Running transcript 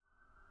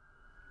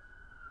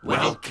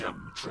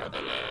Welcome,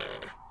 traveler.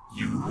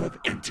 You have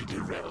entered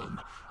the realm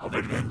of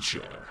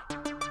adventure.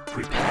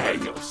 Prepare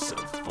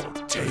yourself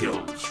for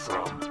tales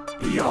from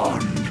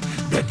beyond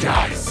the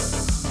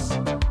dice.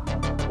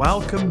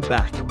 Welcome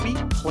back. We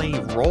play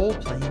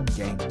role-playing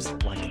games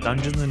like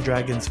Dungeons &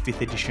 Dragons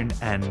 5th edition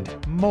and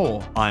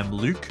more. I'm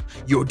Luke,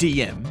 your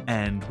DM,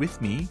 and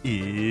with me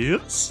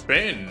is...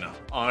 Ben.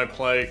 I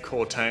play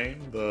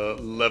Cortain, the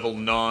level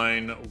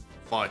 9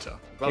 fighter.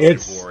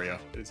 It's warrior.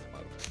 It is a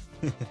fighter.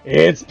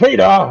 It's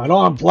Peter, and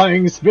I'm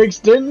playing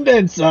Spigston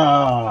Dancer.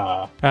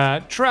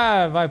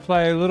 Trav, I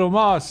play Little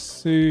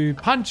Moss, who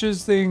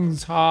punches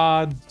things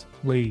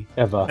hardly.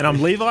 Ever. And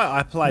I'm Levi,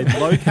 I play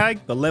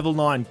Lokag, the level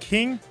 9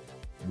 king.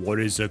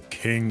 What is a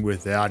king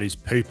without his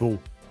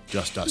people?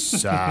 Just a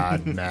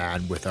sad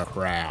man with a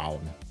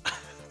crown.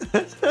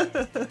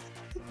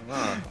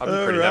 I'd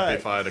be pretty happy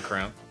if I had a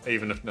crown,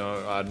 even if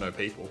I had no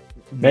people.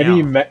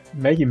 Maybe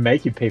Now, you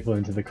make your people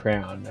into the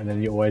crown, and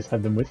then you always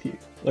have them with you.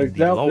 Like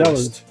the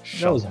lowest that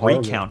shall was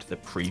horrible. recount the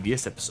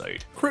previous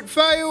episode. Crit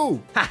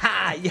fail!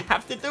 Haha, you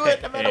have to do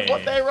it no matter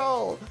what they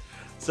roll.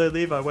 So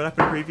Levi, what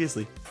happened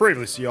previously?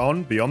 Previously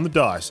on Beyond the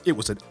Dice, it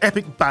was an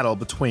epic battle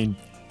between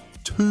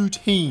two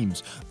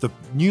teams, the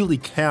newly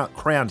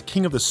crowned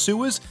King of the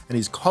Sewers and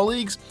his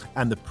colleagues,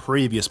 and the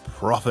previous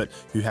prophet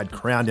who had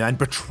crowned him and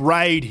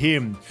betrayed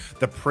him.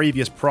 The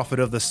previous prophet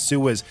of the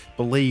Sewers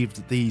believed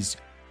that these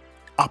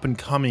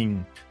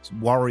up-and-coming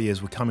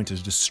warriors were coming to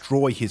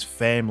destroy his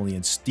family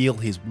and steal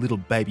his little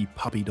baby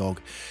puppy dog.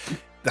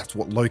 That's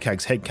what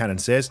Lokag's headcanon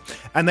says.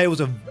 And there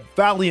was a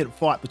valiant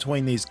fight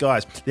between these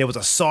guys. There was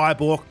a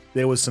cyborg,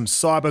 there was some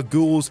cyber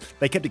ghouls.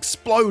 They kept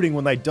exploding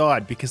when they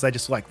died because they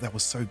were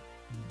so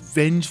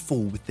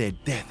vengeful with their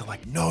death. They're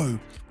like, no,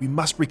 we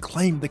must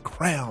reclaim the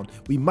crown.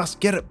 We must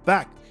get it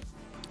back.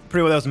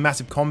 Pretty well, there was a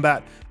massive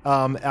combat.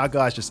 Our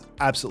guys just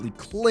absolutely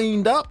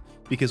cleaned up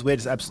because we're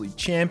just absolutely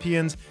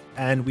champions,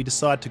 and we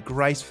decide to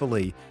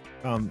gracefully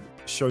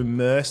show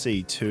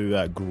mercy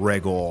to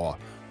Gregor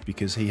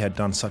because he had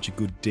done such a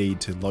good deed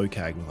to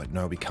Lokag. We're like,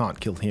 no, we can't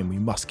kill him. We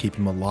must keep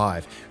him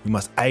alive. We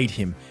must aid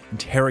him,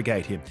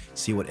 interrogate him,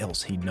 see what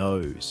else he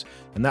knows.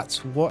 And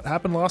that's what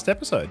happened last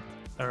episode.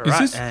 All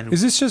right,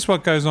 Is this just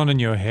what goes on in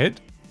your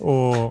head?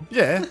 Or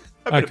Yeah,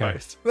 a bit okay. of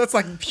both. that's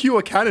like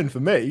pure canon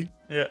for me.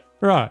 Yeah.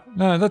 Right.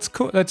 No, that's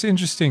cool. That's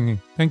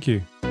interesting. Thank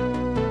you.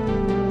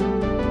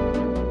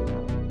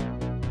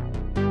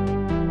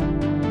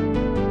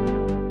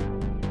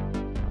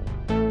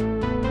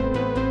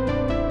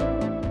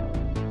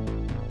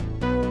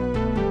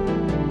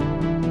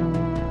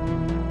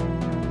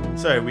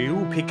 So we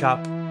will pick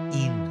up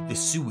in the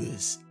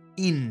sewers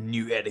in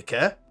New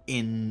Etica,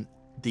 in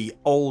the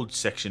old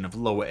section of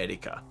Lower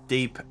Etica,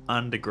 deep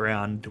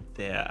underground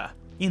there,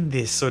 in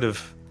this sort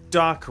of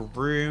dark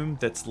room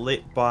that's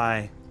lit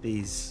by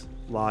these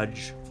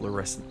large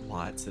fluorescent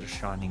lights that are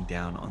shining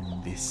down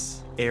on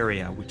this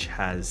area, which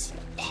has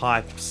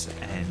pipes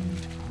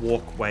and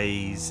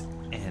walkways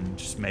and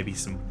just maybe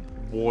some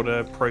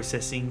water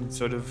processing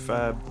sort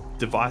of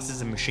devices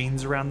and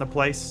machines around the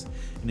place.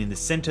 And in the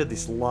center,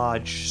 this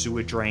large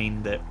sewer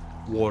drain that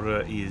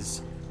water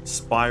is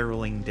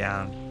spiraling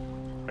down,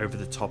 over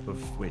the top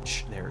of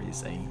which there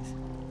is a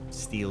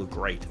steel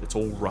grate that's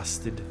all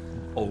rusted,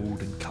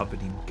 old, and covered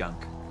in gunk.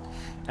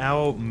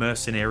 Our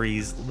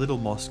mercenaries, Little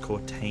Moss,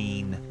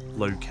 Cortain,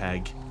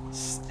 Lokag,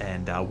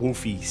 and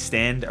Wolfie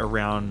stand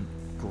around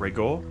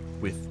Gregor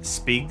with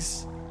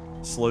Spigs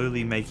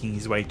slowly making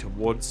his way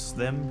towards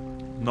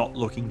them, not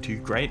looking too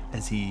great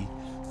as he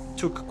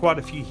took quite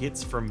a few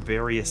hits from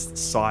various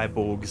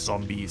cyborg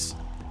zombies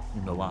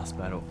in the last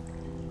battle.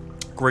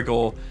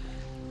 Gregor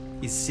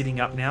is sitting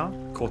up now,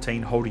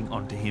 Cortain holding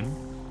onto him.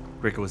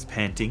 Gregor is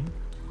panting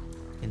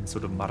and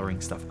sort of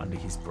muttering stuff under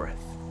his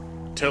breath.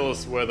 Tell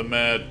us where the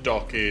Mad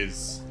Doc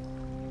is.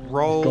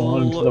 Roll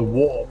Gone into the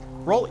warp.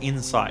 Roll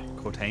insight,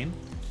 Cortain.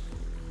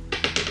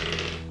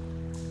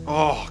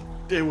 Oh,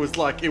 it was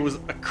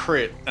a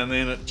crit, and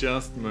then it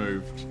just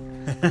moved.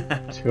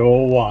 2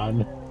 or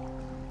 1.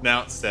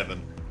 Now it's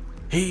 7.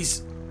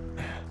 He's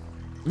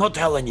not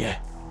telling you.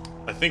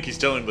 I think he's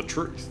telling the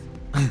truth.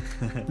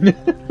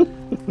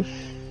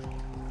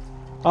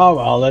 Oh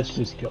well, let's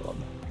just kill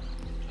him.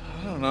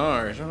 I don't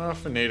know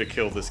if we need to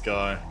kill this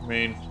guy. I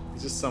mean,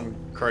 he's just some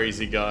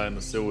crazy guy in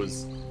the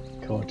sewers.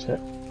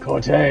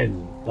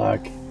 Cortain,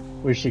 like,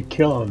 we should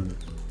kill him.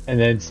 And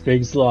then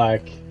Spigs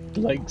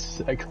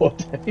blinks at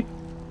Cortain.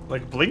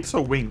 Like blinks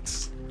or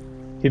winks?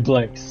 He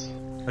blinks.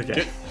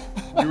 Okay.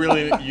 You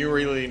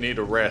really need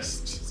a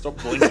rest. Stop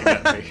blinking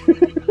at me.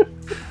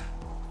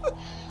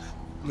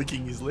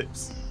 Licking his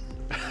lips.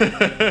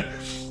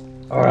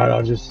 Alright,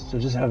 I'll just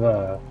have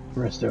a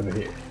rest over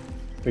here.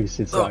 Spigs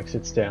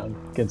sits down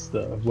against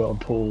the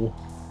whirlpool.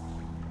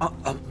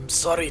 I'm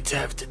sorry to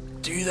have to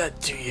do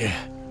that to you.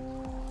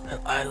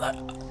 I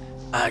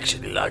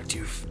actually liked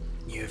you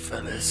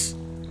fellas,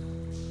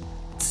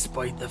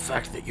 despite the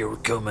fact that you were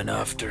coming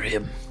after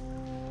him.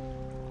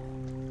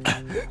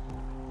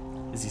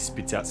 As he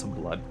spits out some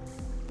blood,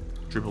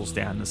 dribbles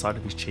down the side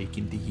of his cheek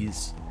into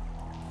his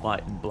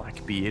white and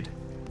black beard.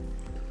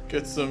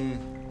 Get some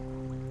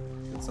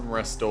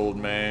rest, old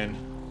man.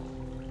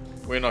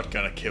 We're not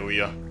gonna kill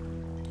you.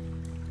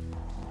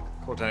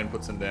 Cortain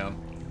puts him down.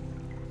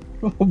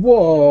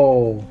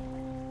 Whoa!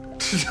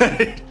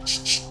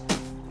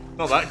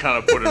 Not that kind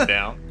of put him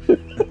down.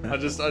 I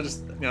just, I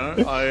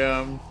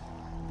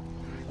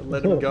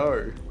let him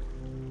go.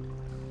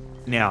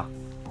 Now,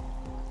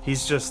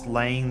 he's just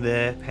laying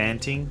there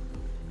panting.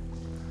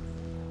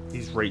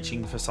 He's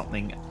reaching for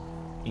something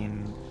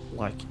in,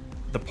 like,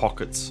 the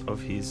pockets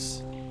of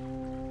his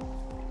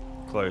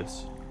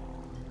clothes.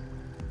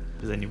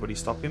 Does anybody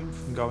stop him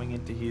from going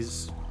into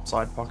his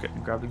side pocket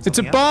and grabbing It's a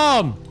something out?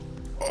 bomb!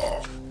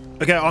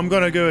 Okay, I'm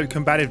gonna go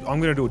combative. I'm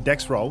gonna do a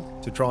dex roll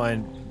to try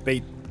and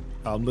beat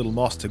Little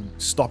Moss to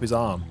stop his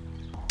arm.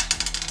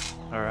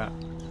 Alright.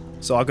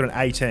 So I got an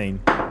 18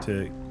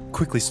 to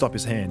quickly stop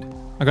his hand.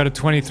 I got a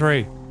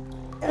 23.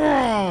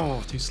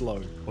 Oh, too slow.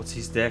 What's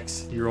his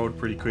dex? He rolled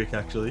pretty quick,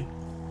 actually.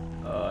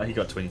 He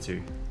got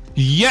 22.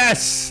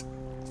 Yes!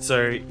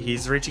 So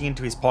he's reaching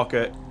into his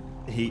pocket.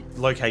 He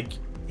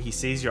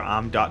sees your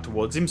arm dart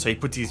towards him, so he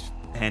puts his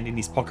hand in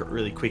his pocket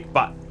really quick.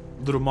 But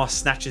Little Moss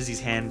snatches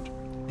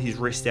his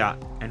wrist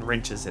out and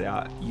wrenches it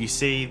out. You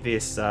see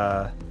this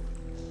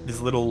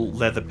little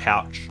leather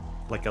pouch,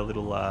 like a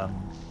little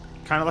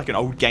kind of like an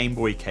old Game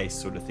Boy case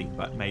sort of thing,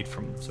 but made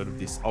from sort of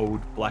this old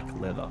black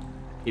leather.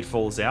 It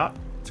falls out.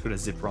 It's got a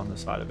zipper on the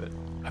side of it.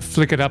 I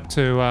flick it up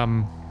to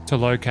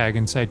Lokag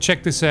and say,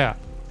 check this out.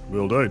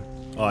 Will do.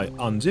 I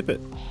unzip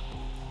it.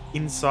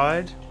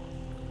 Inside,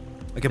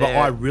 Okay, but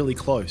I really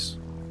close.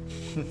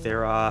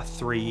 there are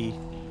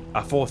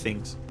four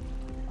things.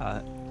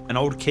 An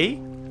old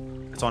key.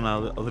 It's on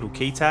a little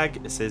key tag.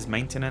 It says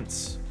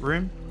maintenance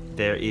room.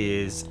 There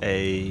is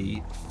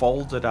a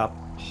folded up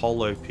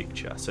hollow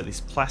picture. So this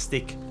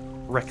plastic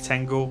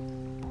rectangle,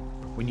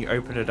 when you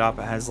open it up,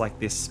 it has like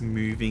this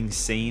moving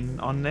scene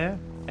on there.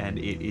 And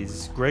it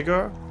is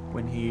Gregor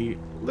when he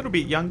a little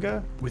bit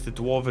younger, with a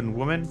dwarven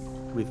woman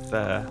with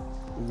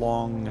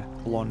long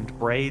blonde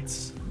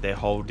braids. They're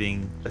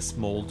holding a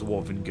small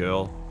dwarven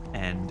girl,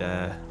 and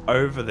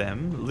over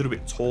them, a little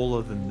bit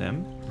taller than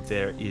them,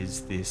 there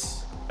is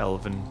this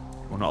elven,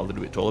 well, not a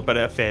little bit taller, but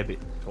a fair bit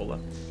taller.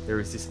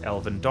 There is this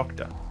elven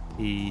doctor.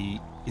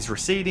 He is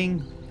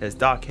receding, has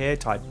dark hair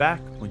tied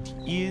back, pointy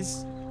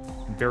ears,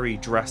 very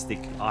drastic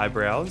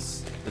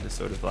eyebrows that are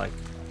sort of like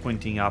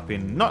pointing up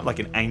in not like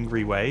an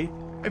angry way,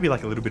 maybe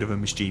like a little bit of a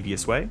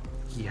mischievous way.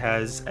 He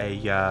has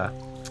a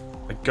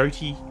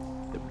goatee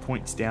that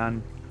points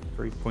down,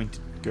 very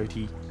pointed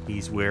goatee.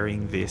 He's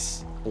wearing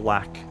this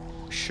black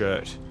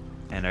shirt,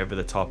 and over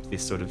the top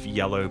this sort of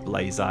yellow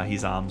blazer.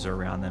 His arms are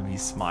around them.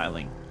 He's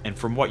smiling. And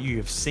from what you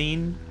have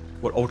seen,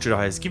 what Ultradie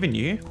has given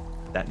you,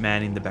 that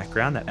man in the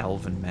background, that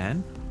elven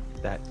man,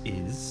 that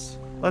is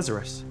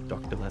Lazarus,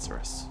 Dr.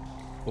 Lazarus.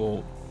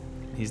 Or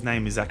his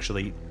name is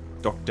actually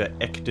Dr.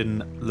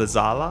 Ekton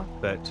Lazala,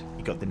 but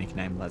he got the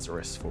nickname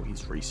Lazarus for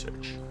his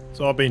research.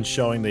 So I've been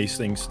showing these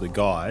things to the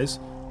guys,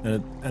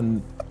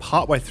 and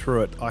partway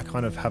through it, I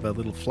kind of have a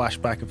little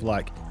flashback of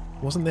like,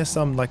 wasn't there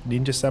some like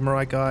ninja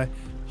samurai guy?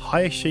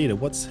 Hayashida,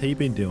 what's he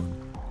been doing?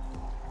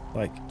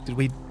 Like, did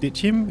we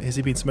ditch him? Has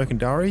he been smoking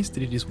diaries?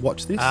 Did he just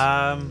watch this?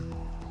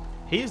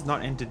 He has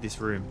not entered this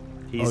room.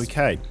 He's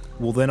Okay,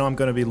 well then I'm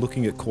going to be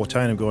looking at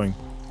Cortain and going,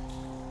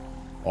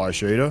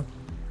 Hayashida,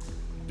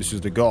 this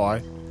is the guy.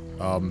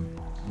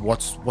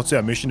 What's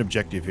our mission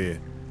objective here?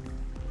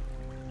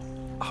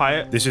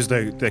 This is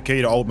the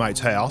key to old mate's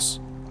house.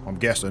 I'm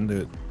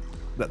guessing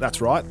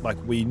that's right. Like,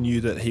 we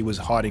knew that he was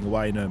hiding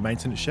away in a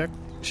maintenance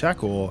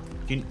shack, or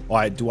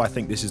do I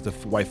think this is the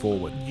way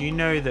forward? You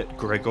know that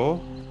Gregor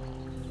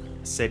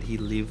said he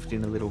lived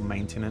in a little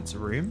maintenance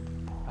room.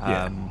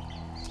 Yeah.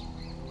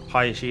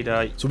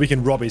 Hayashida So we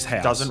can rob his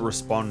house. doesn't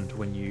respond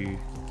when you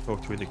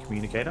talk through the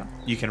communicator.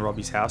 You can rob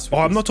his house. Oh,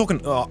 I'm not talking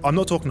to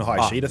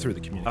Hayashida through the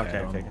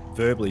communicator. Okay. I'm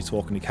verbally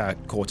talking to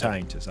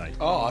Cortain to say.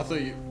 Oh, I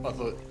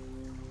thought.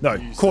 No,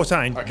 You said-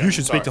 Cortain, okay, you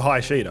should speak to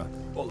sorry. Hayashida.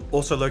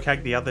 Also,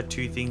 Lokag, the other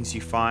two things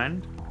you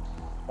find,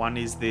 one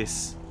is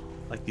this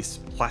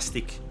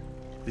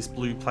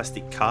blue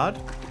plastic card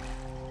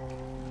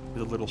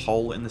with a little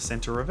hole in the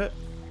center of it.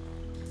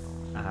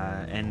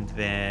 And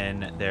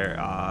then there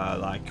are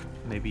like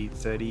maybe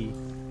 30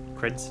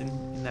 creds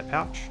in that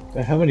pouch.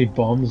 So how many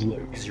bombs,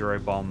 Luke? 0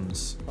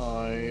 bombs.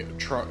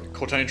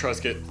 Cortain tries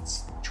to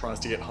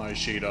get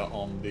Hayashida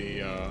on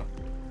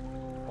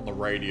the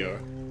radio.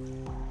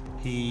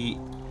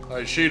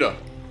 Hayashida,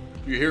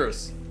 you hear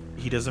us?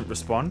 He doesn't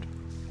respond.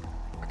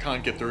 I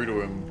can't get through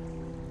to him,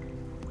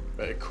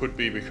 but it could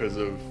be because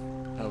of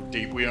how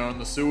deep we are in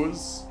the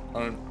sewers.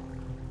 I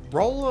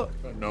Roll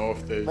don't know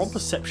if there's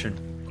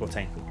perception,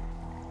 Cortain.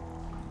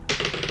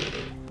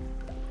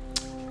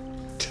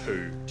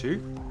 2.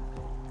 2.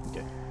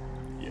 Okay.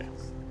 Yes.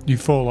 You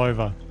fall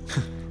over.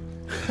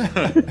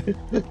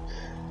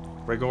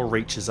 Gregor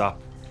reaches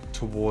up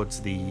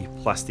towards the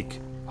plastic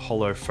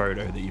hollow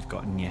photo that you've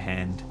got in your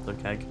hand,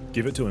 Lokag.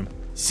 Give it to him.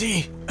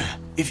 See,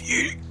 if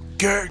you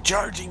go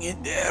charging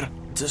in there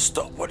to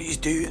stop what he's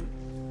doing,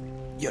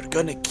 you're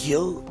gonna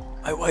kill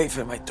my wife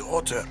and my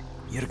daughter.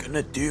 You're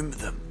gonna doom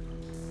them.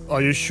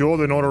 Are you sure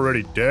they're not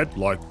already dead?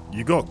 Like,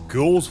 you got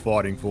ghouls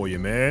fighting for you,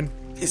 man.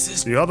 This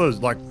is The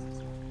others, like,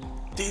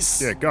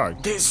 this. yeah, go.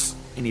 This.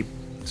 And he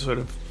sort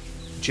of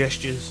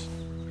gestures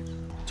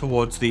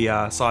towards the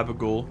cyber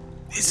ghoul.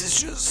 This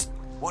is just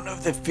one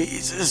of the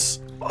phases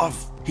of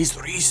his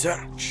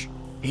research.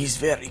 He's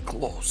very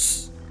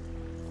close.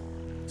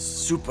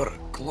 Super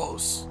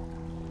close.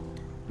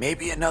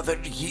 Maybe another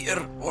year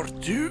or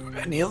two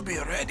and he'll be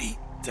ready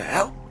to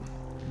help.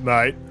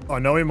 Mate, I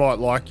know he might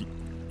like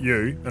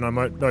you, and I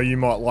might know you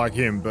might like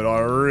him, but I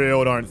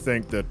really don't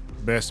think that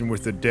messing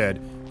with the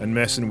dead and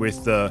messing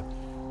with the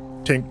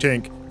Tink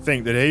Tink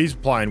thing that he's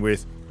playing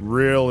with,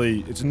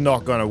 really, it's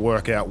not going to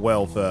work out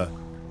well for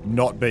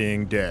not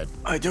being dead.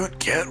 I don't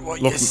care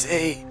what Look- you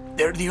say.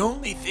 They're the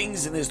only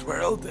things in this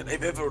world that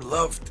I've ever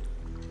loved.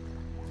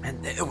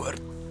 And they were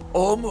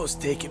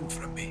almost taken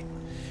from me.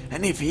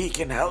 And if he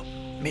can help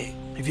me,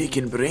 if he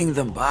can bring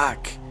them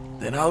back,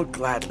 then I'll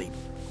gladly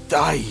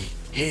die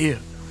here.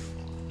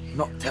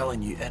 Not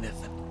telling you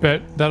anything.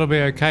 But that'll be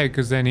okay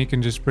because then he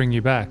can just bring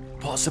you back.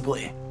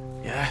 Possibly.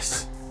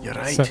 Yes, you're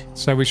right.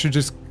 So we should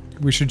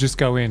just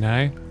go in,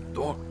 hey?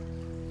 Don't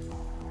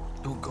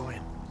go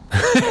in.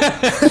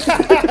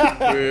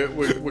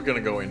 We're gonna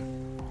go in.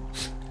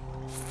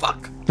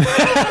 Fuck. Well,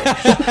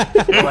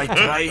 I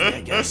tried,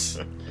 I guess.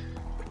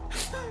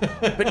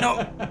 But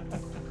no.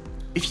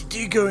 If you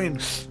do go in,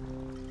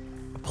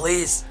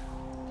 please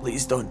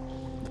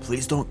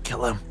don't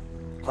kill him.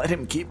 Let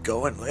him keep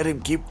going. Let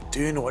him keep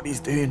doing what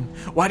he's doing.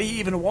 Why do you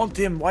even want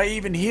him? Why are you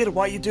even here?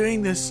 Why are you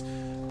doing this?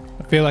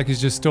 I feel like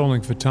he's just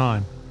stalling for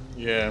time.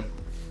 Yeah.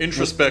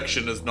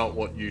 Introspection is not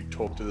what you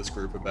talk to this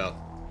group about.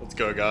 Let's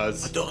go, I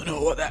guys. don't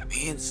know what that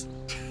means.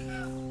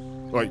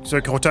 Wait, so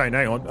Cortain,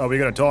 hang on. Are we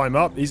going to tie him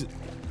up? He's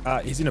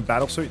in a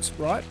battle suit,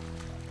 right?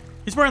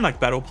 He's wearing like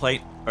battle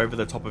plate over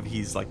the top of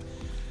his like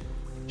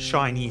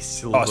shiny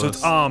silver. Oh, so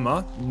it's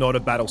armor, not a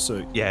battle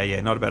suit.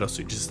 Yeah, not a battle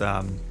suit, just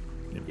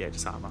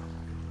just armor.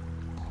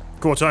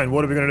 Cortain,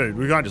 what are we going to do?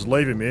 We can't just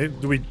leave him here.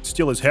 Do we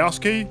steal his house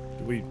key?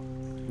 Do we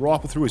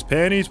rifle through his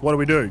panties? What do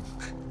we do?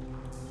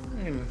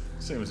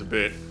 Seems a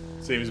bit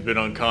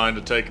unkind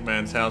to take a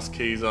man's house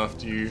keys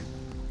after you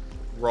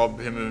rob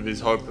him of his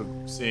hope of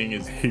seeing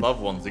his loved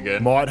ones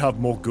again. Might have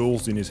more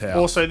ghouls in his house.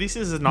 Also, this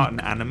is not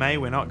an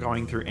anime. We're not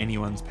going through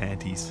anyone's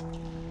panties.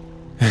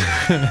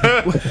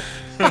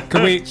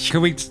 Can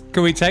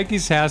we take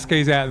his house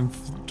keys out and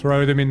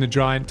throw them in the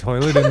giant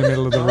toilet in the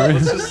middle of the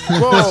room?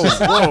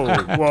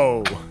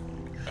 Whoa.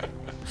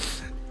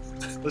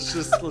 Let's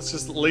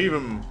just leave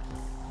him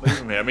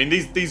here. I mean,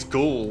 these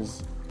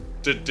ghouls,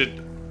 did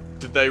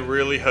they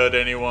really hurt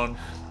anyone?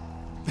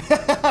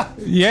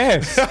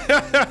 Yes.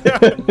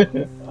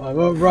 I'm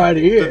up right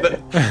here.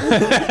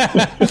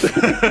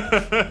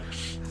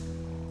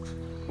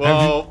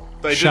 Well,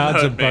 they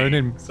Shards didn't of hurt bone me,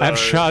 in. so- I have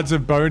shards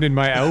of bone in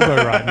my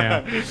elbow right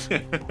now.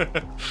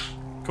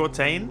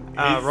 Cortain,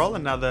 roll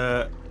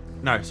another.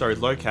 No, sorry,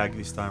 Locag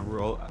this time.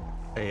 Roll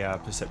a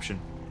perception.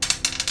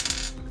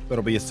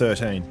 That'll be a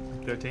 13.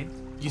 13.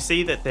 You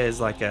see that there's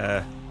like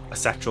a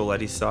satchel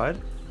at his side.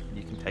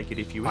 You can take it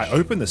if you wish. I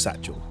open the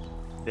satchel.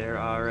 There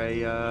are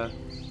a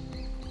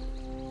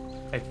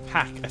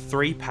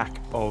 3-pack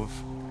of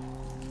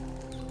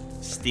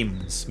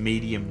stims,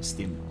 medium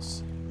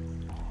stims.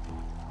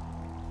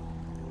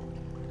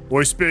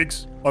 Boy,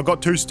 Spigs, I've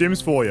got 2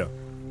 stims for you.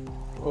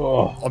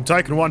 Oh, I'm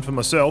taking one for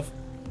myself.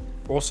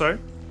 Also,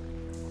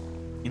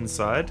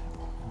 inside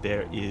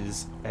there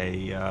is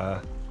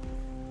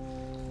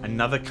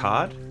another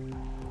card.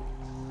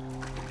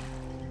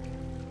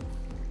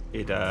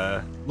 It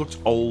looks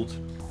old,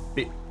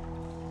 bit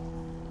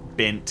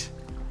bent,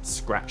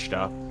 scratched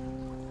up.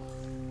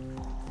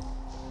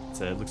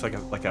 So it looks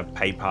like a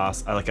pay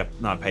pass,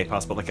 not a pay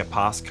pass, but like a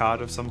pass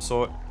card of some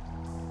sort.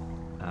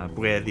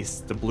 Where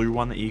the blue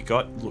one that you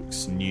got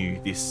looks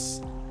new. This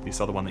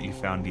other one that you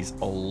found is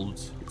old.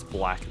 It's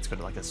black. It's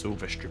got like a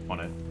silver strip on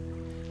it.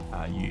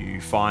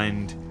 You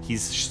find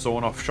his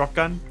sawn-off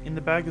shotgun in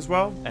the bag as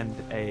well, and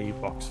a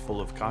box full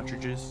of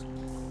cartridges.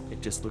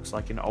 It just looks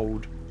like an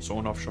old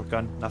sawn-off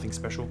shotgun. Nothing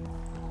special.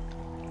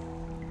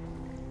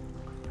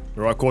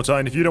 All right,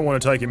 Cortain, if you don't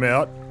want to take him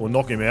out or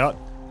knock him out,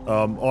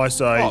 I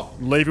say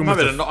leave him I'm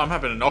with happy, I'm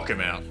happy to knock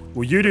him out.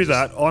 Well, you do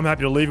that. I'm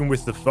happy to leave him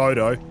with the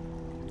photo.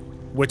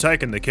 We're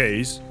taking the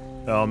keys.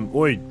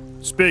 Oi,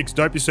 Spigs,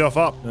 dope yourself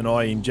up. And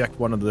I inject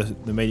one of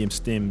the medium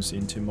stims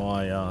into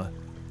my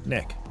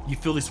neck. You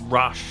feel this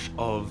rush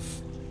of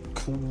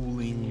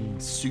cooling,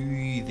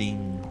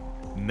 soothing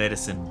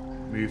medicine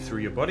move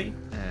through your body,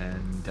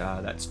 and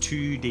that's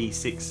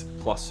 2d6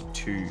 plus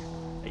 2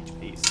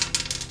 HPs.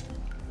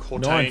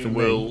 Nine for Cortain me.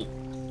 will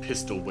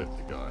pistol whip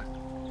the guy.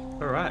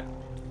 All right.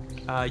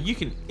 You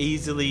can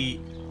easily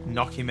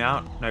knock him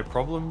out, no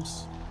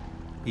problems.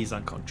 He's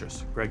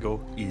unconscious. Gregor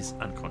is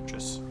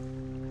unconscious.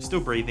 Still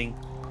breathing,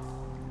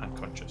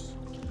 unconscious.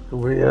 could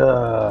we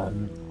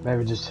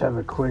maybe just have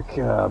a quick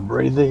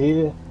breather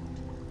here?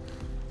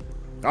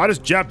 I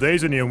just jab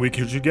these in you and we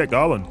should get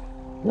going.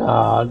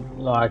 Nah,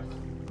 like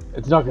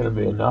it's not going to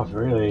be enough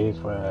really if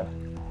we're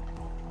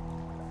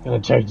Gonna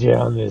take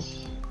down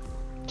this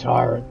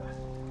tyrant.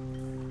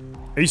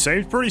 He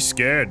seemed pretty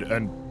scared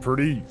and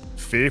pretty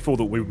fearful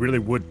that we really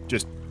would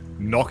just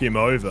knock him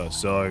over,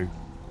 so...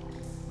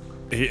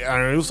 and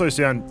it also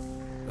sound...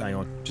 Hang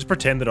on. Just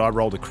pretend that I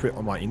rolled a crit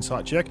on my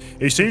insight check.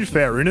 He seemed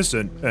fair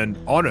innocent and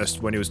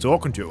honest when he was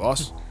talking to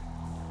us.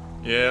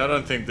 Yeah, I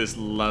don't think this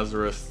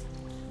Lazarus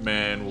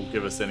man will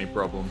give us any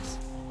problems.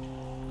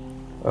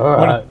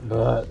 Alright,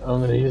 but I'm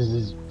gonna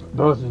use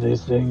both of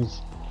these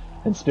things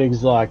and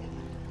Spigs like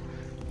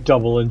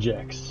double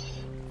injects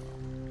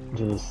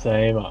into the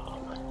same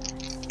arm.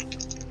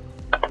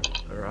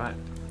 Alright.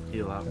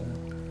 Heal up.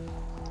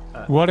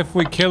 What if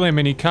we kill him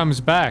and he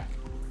comes back?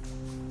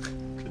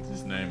 Because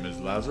his name is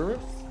Lazarus?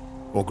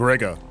 Or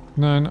Gregor.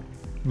 No,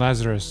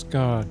 Lazarus.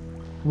 God.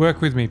 Work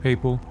with me,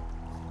 people.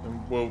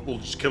 And we'll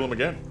just kill him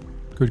again.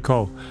 Good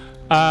call.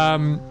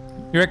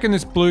 You reckon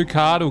this blue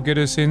card will get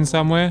us in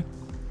somewhere?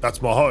 That's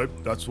my hope.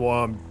 That's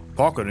why I'm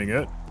pocketing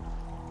it.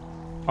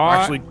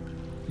 Actually,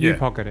 you yeah.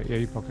 pocket it. Yeah,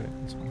 you pocket it.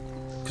 That's fine.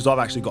 Because I've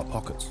actually got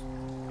pockets.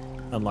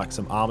 Unlike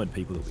some armored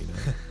people that we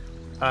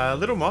know.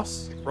 Little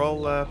Moss,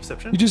 roll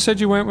perception. You just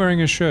said you weren't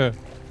wearing a shirt.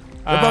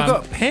 But I've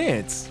got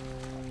pants.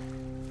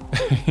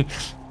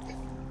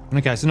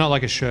 Okay, so not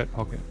like a shirt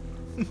pocket.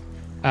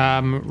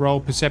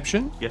 Roll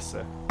perception. Yes,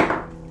 sir.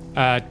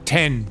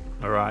 10.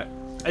 Alright.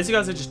 As you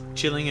guys are just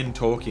chilling and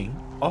talking,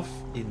 off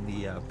in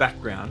the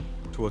background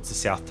towards the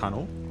south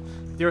tunnel,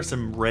 there are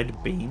some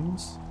red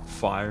beams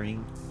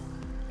firing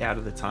out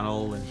of the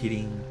tunnel and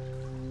hitting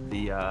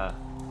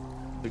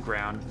the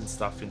ground and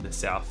stuff in the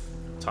south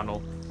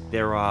tunnel.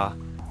 There are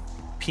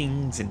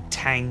pings and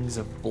tangs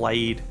of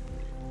blade,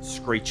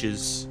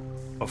 screeches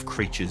of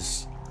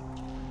creatures.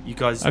 You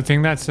guys... I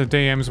think that's the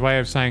DM's way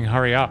of saying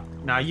hurry up.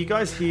 Now, you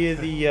guys hear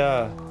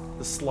the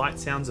slight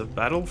sounds of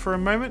battle for a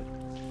moment,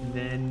 and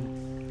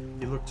then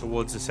you look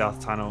towards the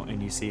south tunnel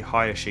and you see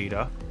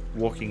Hayashida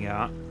walking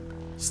out.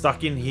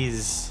 Stuck in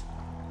his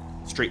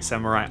street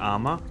samurai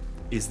armor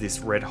is this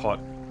red hot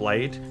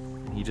blade,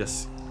 and he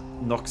just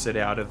knocks it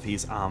out of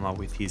his armor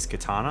with his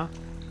katana.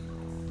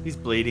 He's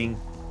bleeding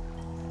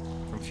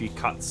from a few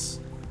cuts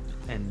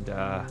and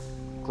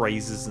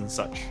grazes and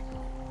such.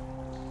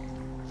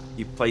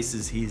 He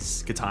places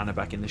his katana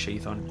back in the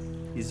sheath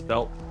on his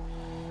belt.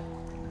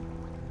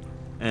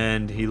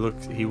 And he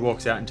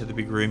walks out into the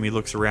big room, he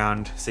looks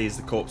around, sees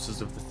the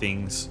corpses of the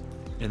things,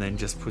 and then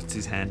just puts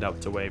his hand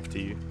up to wave to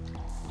you.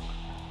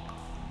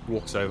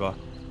 Walks over.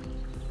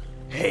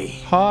 Hey,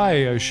 Hi,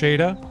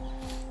 Oshida.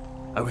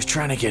 I was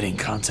trying to get in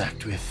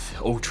contact with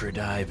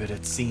Ultradai, but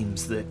it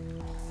seems that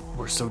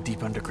we're so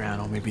deep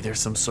underground, or maybe there's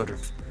some sort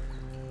of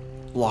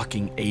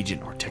blocking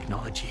agent or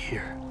technology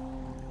here.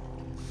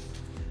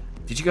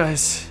 Did you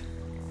guys...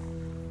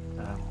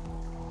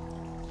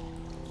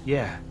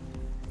 yeah.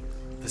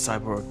 The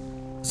cyborg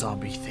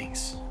zombie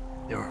things.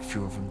 There were a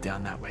few of them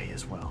down that way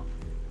as well.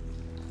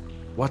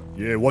 What?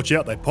 Yeah, watch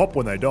out. They pop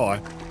when they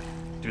die.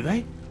 Do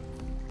they?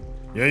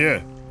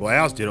 Yeah. Well,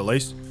 ours did at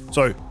least.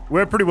 So,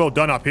 we're pretty well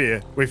done up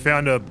here. We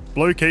found a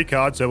blue key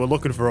card, so we're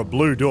looking for a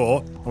blue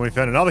door. And we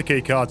found another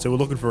key card, so we're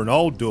looking for an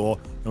old door.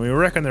 And we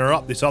reckon they're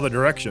up this other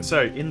direction.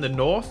 So in the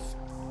north,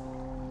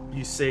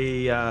 you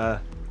see it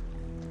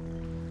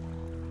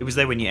was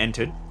there when you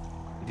entered.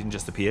 It didn't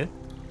just appear.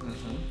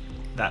 Mm-hmm.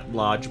 That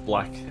large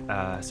black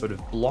sort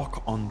of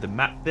block on the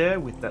map there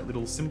with that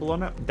little symbol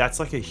on it. That's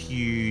like a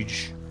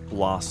huge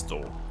blast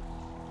door.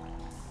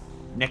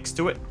 Next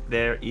to it,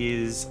 there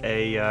is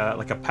a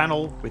like a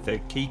panel with a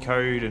key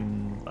code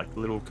and like a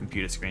little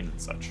computer screen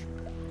and such.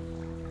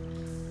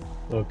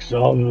 Looks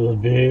I'll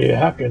be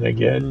hacking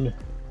again.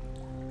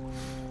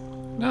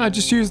 No,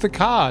 just use the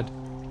card.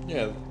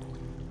 Yeah,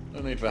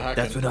 no need for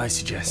hacking. That's what I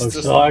suggest.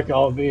 Looks like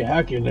I'll be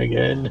hacking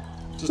again.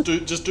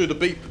 Just do the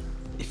beep.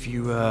 If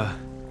you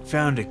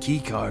found a key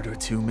card or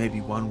two,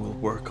 maybe one will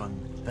work on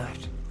that.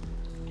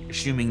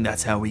 Assuming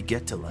that's how we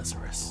get to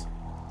Lazarus.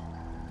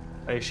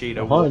 Ayashida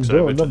I'm walks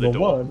door over to the number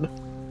door, one.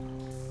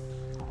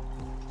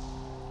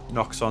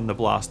 knocks on the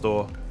blast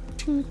door.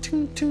 Ting,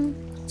 ting, ting.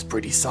 It's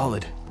pretty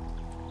solid.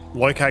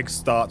 Lokag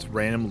starts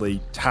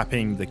randomly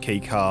tapping the key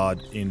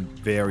card in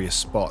various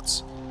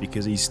spots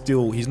because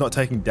he's not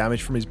taking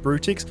damage from his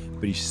brutics,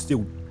 but he's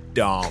still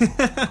dumb.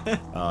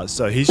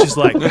 So he's just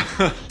like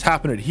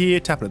tapping it here,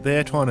 tapping it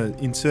there, trying to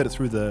insert it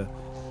through the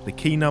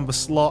key number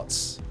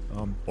slots.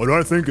 I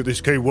don't think that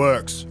this key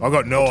works. I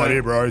got no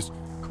idea, bros.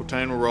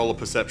 Cortain will roll a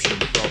perception.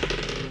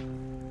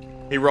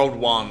 He rolled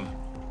 1.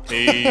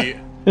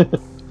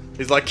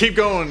 He's like, keep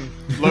going,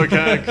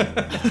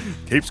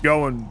 Lokag. Keeps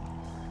going.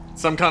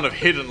 Some kind of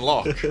hidden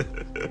lock.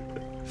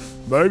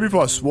 Maybe if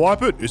I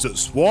swipe it, is it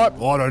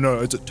swipe? I don't know.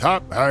 Is it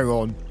tap? Hang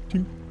on.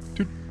 Ting,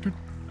 ting, ting.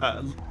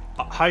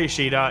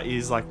 Hayashida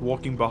is like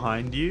walking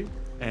behind you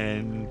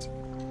and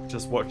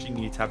just watching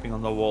you tapping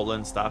on the wall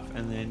and stuff,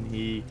 and then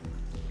he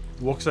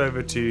walks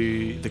over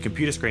to the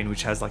computer screen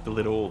which has like the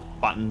little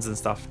buttons and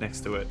stuff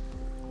next to it,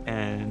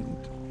 and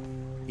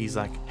he's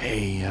like,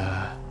 Hey,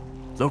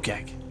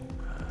 Lokag,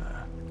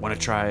 wanna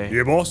try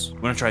Yeah, boss?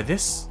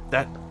 this?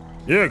 That?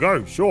 Yeah,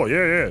 go. Sure,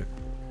 yeah.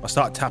 I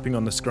start tapping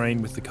on the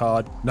screen with the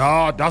card.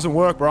 Nah, it doesn't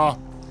work, brah.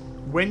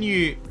 When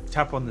you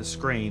tap on the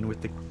screen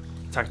with the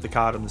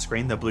card on the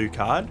screen, the blue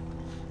card,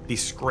 the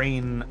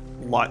screen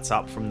lights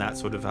up from that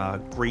sort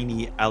of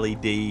greeny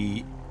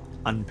LED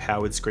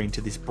unpowered screen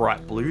to this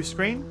bright blue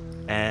screen,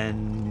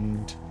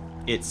 and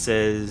it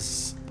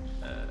says,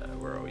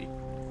 where are we?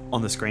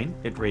 On the screen,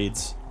 it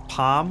reads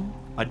palm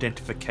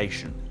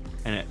identification,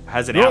 and it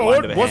has an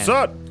outline of a what's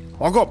hand.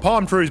 that? I got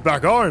palm trees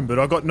back home, but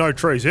I got no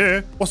trees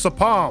here. What's a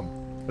palm?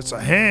 That's a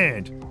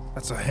hand.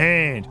 That's a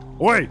hand.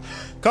 Wait,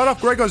 cut off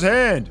Gregor's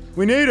hand.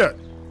 We need it.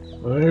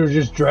 Why don't you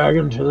just drag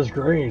him to the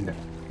screen?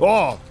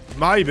 Oh,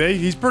 maybe.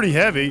 He's pretty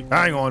heavy.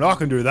 Hang on, I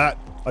can do that.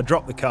 I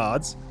drop the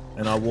cards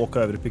and I walk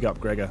over to pick up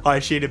Gregor.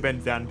 Ayashida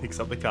bends down and picks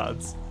up the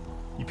cards.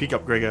 You pick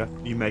up Gregor,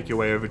 you make your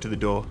way over to the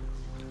door.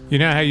 You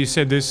know how you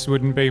said this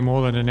wouldn't be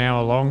more than an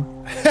hour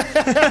long?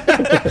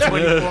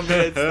 24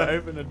 minutes to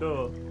open a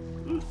door.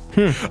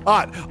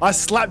 Alright, I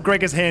slap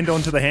Gregor's hand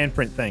onto the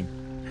handprint thing.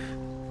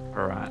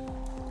 Alright.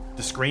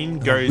 The screen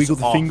goes Wiggle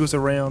the off. fingers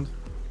around.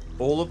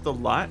 All of the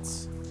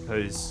lights,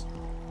 those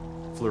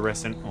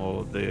fluorescent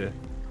or the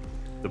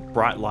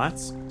bright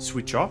lights,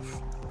 switch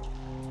off.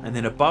 And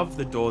then above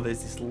the door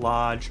there's this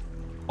large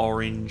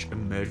orange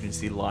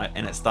emergency light,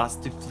 and it starts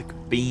to flick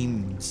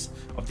beams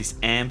of this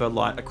amber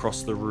light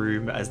across the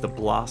room as the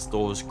blast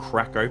doors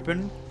crack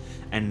open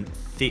and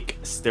thick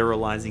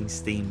sterilizing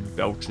steam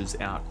belches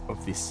out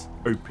of this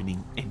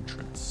opening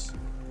entrance.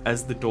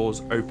 As the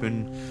doors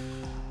open,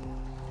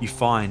 you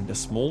find a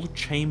small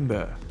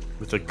chamber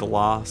with a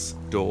glass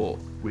door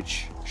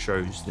which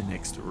shows the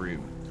next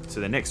room. So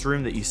the next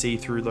room that you see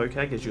through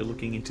Lokag as you're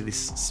looking into this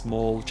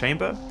small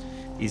chamber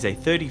is a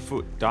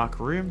 30-foot dark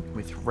room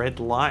with red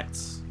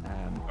lights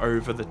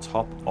over the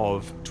top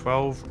of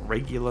 12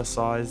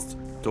 regular-sized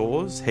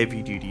doors,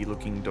 heavy-duty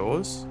looking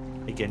doors,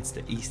 against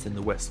the east and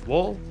the west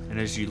wall. And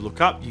as you look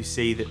up, you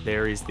see that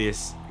there is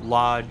this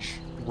large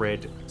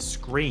red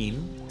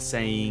screen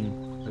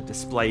saying it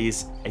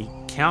displays a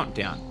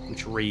countdown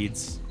which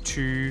reads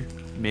 2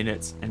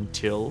 minutes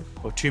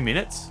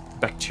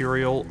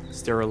bacterial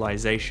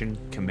sterilization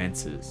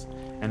commences.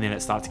 And then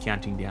it starts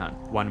counting down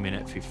 1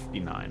 minute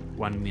 59,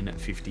 1 minute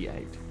 58.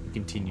 It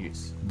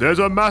continues. There's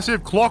a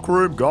massive clock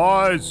room,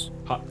 guys.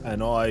 Hi-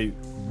 And I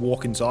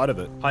walk inside of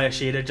it.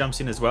 Hayashida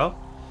jumps in as well,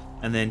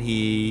 and then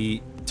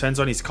he turns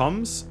on his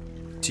comms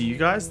to you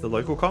guys, the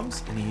local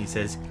comms, and he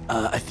says,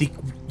 I think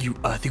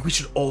we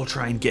should all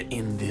try and get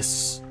in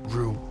this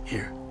room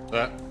here.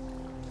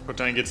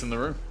 Cortain gets in the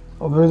room.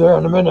 I'll be there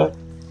in a minute.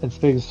 And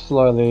Spigs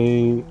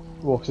slowly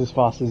walks as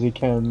fast as he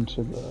can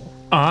to the...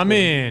 I'm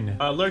in.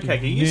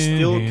 Lokag, are you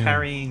still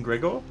carrying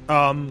Gregor?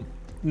 No,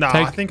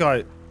 Take- I think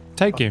I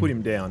Take him. put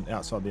him down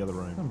outside the other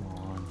room. Come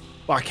on.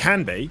 I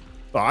can be.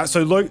 All right,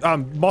 so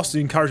Moss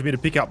encouraged me to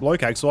pick up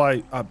Lokag, so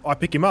I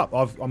pick him up.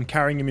 I'm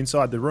carrying him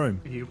inside the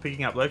room. Are you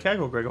picking up Lokag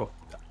or Gregor?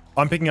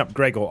 I'm picking up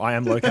Gregor. I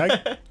am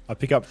Lokag. I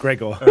pick up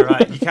Gregor. All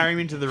right, you carry him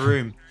into the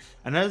room,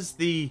 and as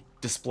the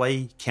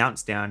display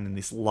counts down in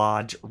this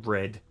large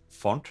red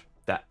font,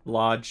 that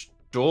large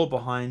door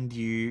behind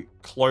you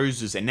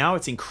closes, and now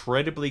it's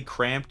incredibly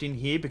cramped in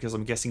here because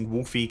I'm guessing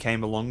Wolfie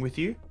came along with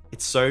you.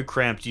 It's so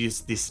cramped,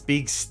 this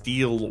big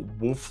steel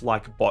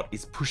wolf-like bot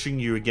is pushing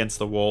you against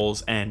the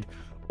walls, and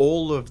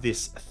all of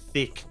this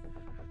thick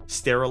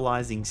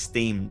sterilizing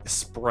steam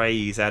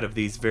sprays out of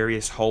these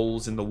various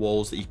holes in the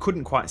walls that you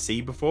couldn't quite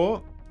see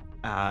before,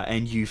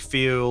 and you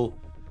feel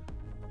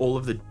all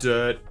of the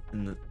dirt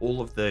and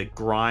all of the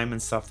grime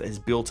and stuff that has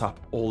built up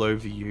all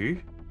over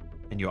you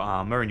and your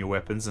armor and your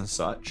weapons and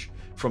such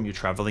from your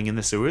traveling in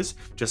the sewers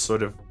just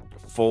sort of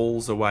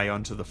falls away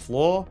onto the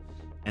floor,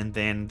 and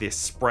then this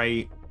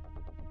spray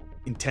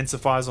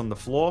intensifies on the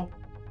floor,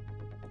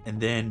 and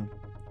then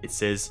it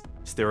says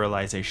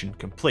sterilization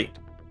complete.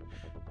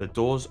 The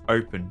doors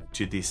open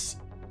to this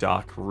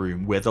dark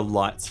room where the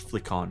lights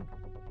flick on.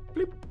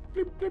 Blip,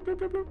 blip, blip, blip,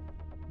 blip,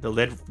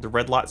 blip. The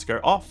red lights go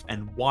off,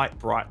 and white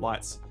bright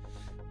lights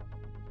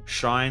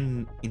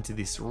shine into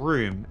this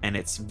room, and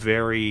it's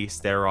very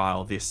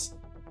sterile. This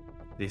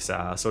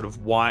sort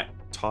of white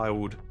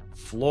tiled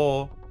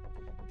floor,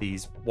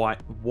 these white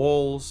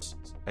walls,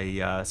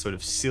 a sort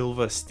of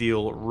silver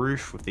steel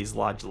roof with these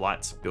large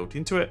lights built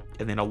into it,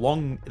 and then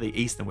along the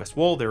east and west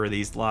wall there are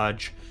these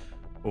large,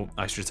 or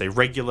I should say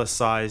regular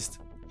sized,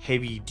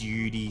 heavy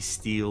duty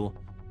steel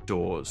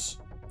doors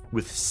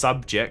with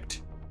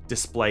subject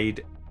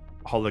displayed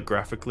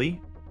holographically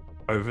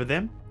over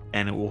them,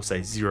 and it will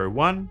say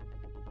 01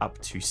 up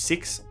to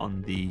 6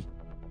 on the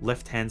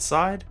left hand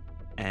side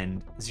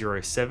and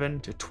 07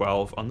 to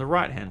 12 on the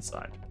right hand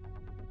side.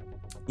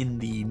 In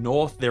the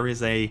north there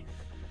is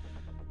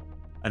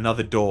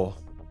another door,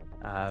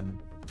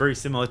 very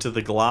similar to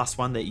the glass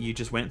one that you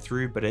just went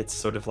through, but it's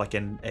sort of like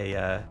an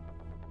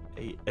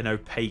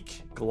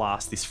opaque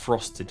glass, this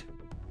frosted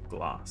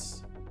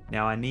glass.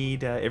 Now I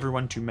need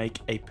everyone to make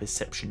a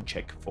perception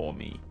check for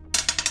me.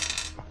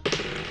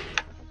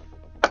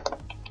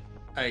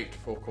 8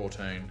 for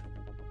Cortain.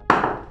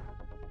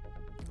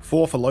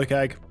 4 for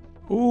Lokag.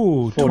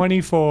 Ooh,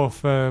 24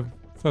 for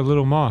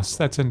Little Moss.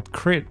 That's a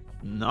crit.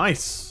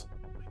 Nice.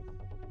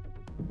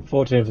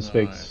 14 for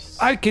Spigs. Nice.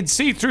 I can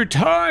see through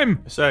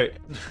time. So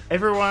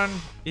everyone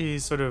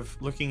is sort of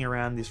looking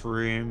around this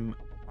room,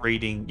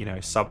 reading,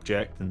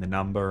 subject and the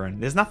number,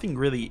 and there's nothing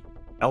really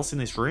else in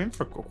this room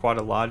for quite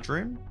a large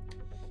room.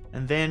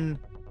 And then,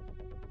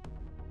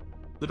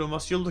 Little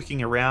Moss, you're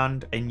looking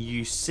around and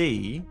you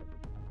see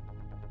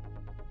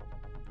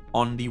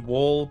on the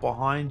wall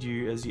behind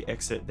you as you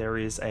exit, there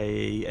is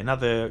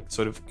another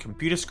sort of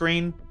computer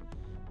screen,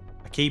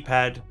 a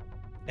keypad,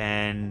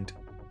 and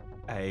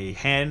a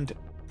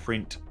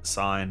handprint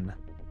sign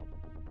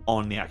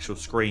on the actual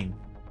screen.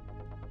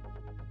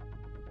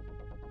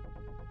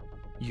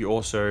 You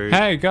also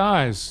Hey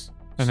guys,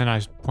 and then I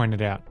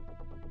pointed out.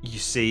 you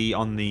see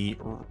on the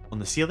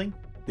ceiling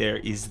there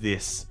is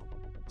this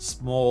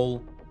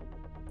small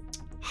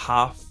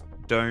half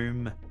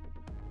dome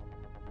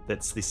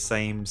that's the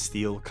same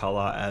steel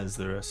color as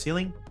the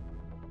ceiling,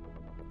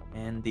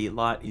 and the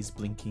light is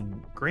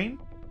blinking green.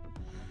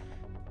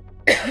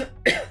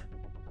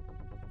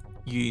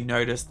 You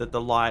notice that the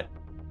light,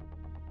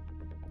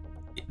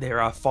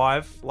 there are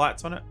 5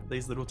 lights on it,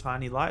 these little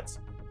tiny lights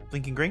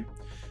blinking green.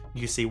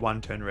 You see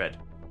one turn red.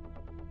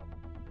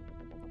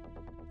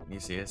 You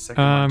see a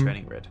second one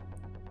turning red.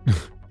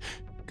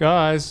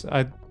 Guys,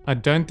 I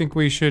don't think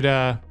we should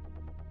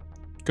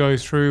go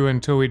through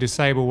until we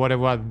disable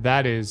whatever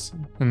that is.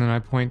 And then I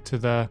point to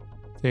the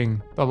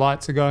thing. The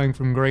lights are going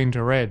from green to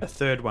A red.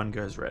 third one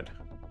goes red.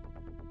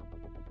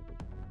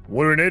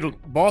 What do we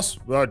need, boss?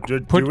 Do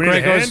Put we need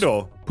a Gregor's, hand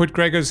or? put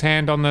Gregor's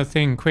hand on the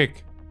thing,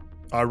 quick.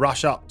 I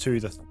rush up to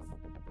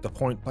the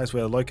place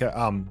where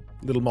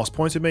Little Moss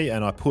pointed me,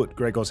 and I put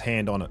Gregor's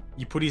hand on it.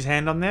 You put his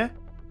hand on there,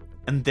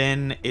 and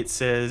then it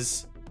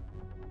says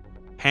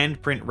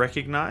handprint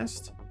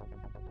recognized.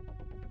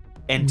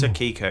 Enter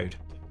key code.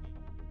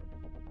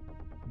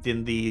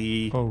 Then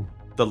the Oh,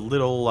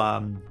 little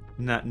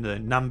the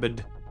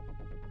numbered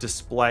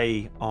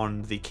display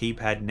on the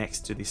keypad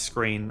next to the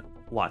screen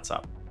lights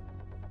up.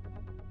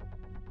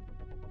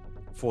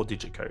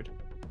 4-digit code.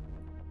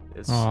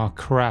 There's oh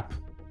crap.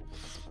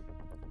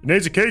 It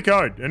needs a key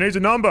code. It needs a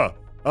number.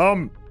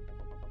 5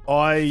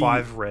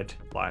 red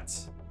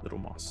lights, Little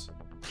Moss.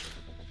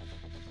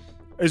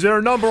 Is there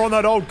a number on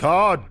that old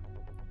card?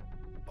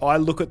 I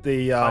look at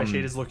the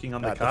Sheet is looking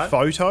on the at card. the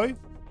photo,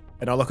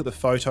 and I look at the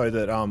photo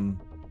that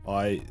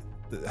I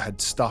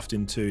had stuffed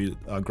into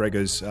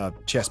Gregor's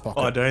chest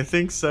pocket. I don't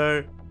think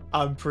so.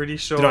 I'm pretty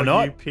sure Did I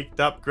not? you picked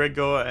up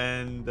Gregor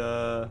and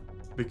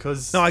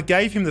because No, I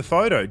gave him the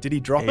photo. Did he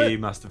drop he it?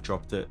 must have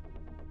dropped it.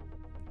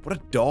 What a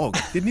dog!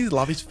 Didn't he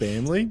love his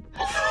family?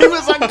 He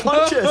was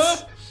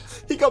unconscious.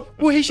 He got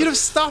Well, he should have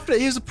stuffed it.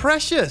 He was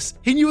precious.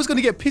 He knew he was going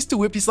to get pistol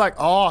whipped. He's like,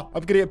 I'm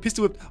going to get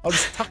pistol whipped. I'll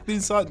just tuck it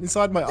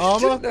inside my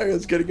armor. know he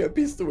was going to get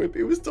pistol whipped.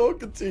 He was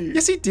talking to you.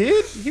 Yes, he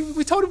did.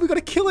 We told him we got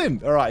to kill him.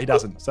 All right, he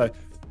doesn't. So,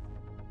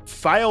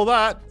 fail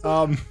that.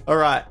 All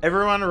right,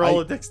 everyone roll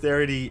I- a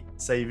dexterity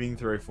saving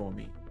throw for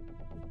me.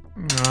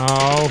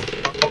 No.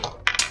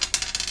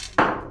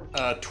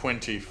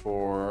 20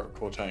 for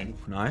Cortain.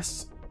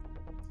 Nice.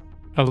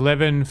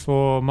 11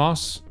 for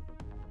Moss.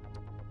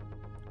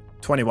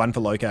 21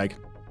 for Lokag.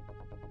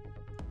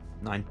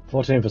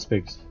 14 for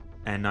Spigs.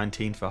 And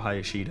 19 for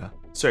Hayashida.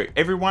 So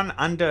everyone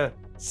under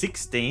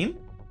 16,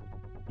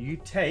 you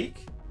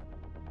take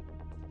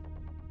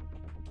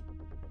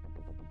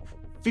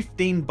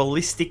 15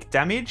 ballistic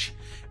damage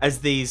as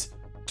these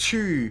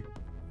 2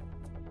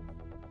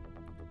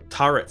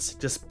 turrets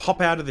just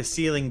pop out of the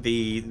ceiling.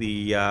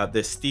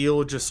 The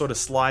steel just sort of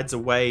slides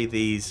away.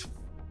 These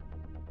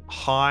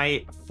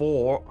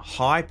high-powered,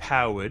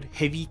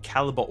 heavy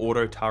caliber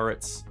auto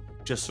turrets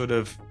just sort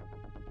of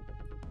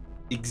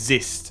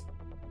exist.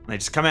 They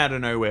just come out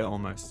of nowhere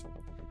almost,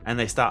 and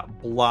they start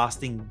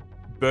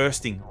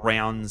bursting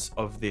rounds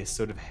of this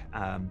sort of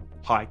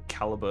high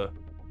caliber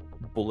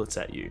bullets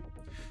at you.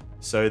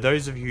 So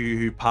those of you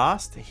who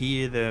passed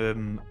hear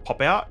them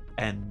pop out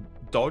and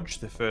dodge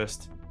the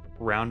first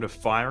round of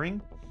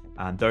firing.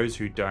 And those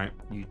who don't,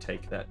 you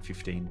take that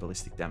 15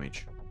 ballistic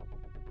damage.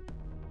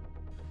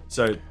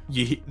 So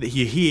you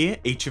hear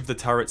each of the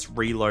turrets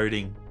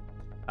reloading.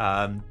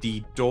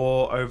 The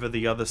door over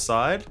the other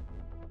side,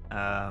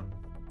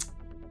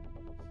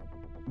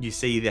 you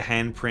see the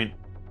handprint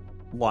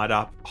light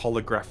up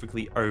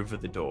holographically over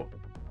the door.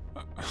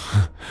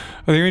 I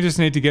think we just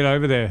need to get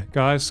over there,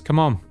 guys. Come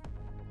on.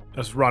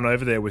 Let's run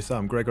over there with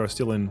Gregor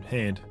still in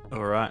hand.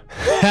 All right.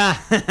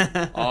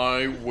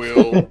 I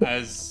will,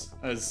 as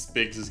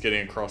Biggs is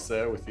getting across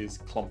there with his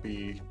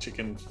clumpy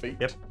chicken feet.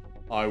 Yep.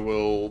 I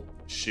will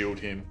shield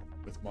him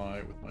with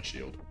my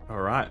shield.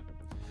 All right.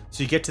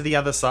 So you get to the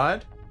other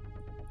side.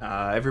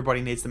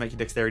 Everybody needs to make a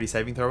dexterity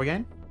saving throw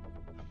again.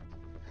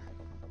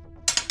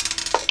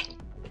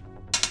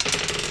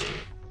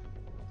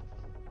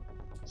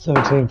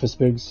 $17 for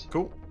Spigs.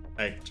 Cool.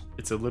 8.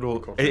 It's a little.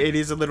 Cool. It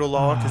is a little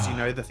lower because you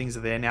know the things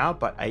are there now,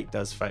 but 8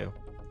 does fail.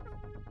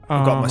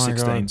 I've got my Oh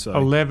 16, God. so-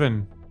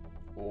 11.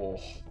 Oh.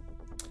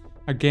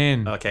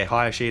 Again. Okay,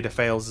 Hayashida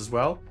fails as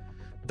well.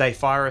 They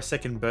fire a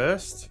second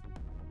burst,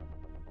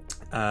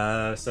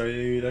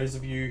 So those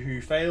of you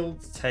who failed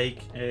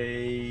take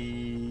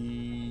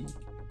a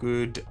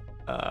good.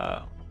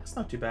 That's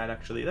not too bad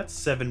actually. That's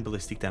 7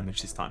 ballistic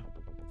damage this time.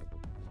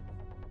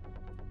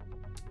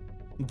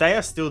 They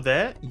are still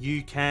there.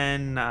 You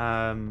can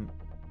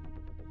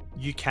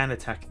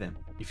attack them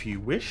if you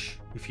wish.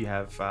 If you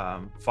have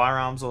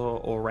firearms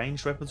or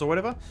ranged weapons or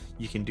whatever,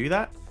 you can do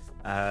that.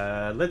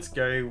 Let's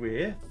go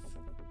with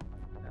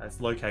it's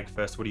Lokag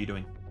first. What are you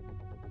doing?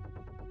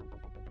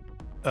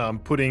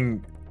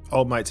 Putting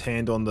old mate's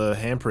hand on the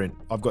handprint.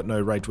 I've got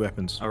no ranged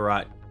weapons. All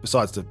right.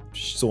 Besides the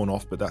sawn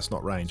off, but that's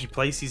not You ranged.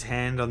 place his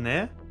hand on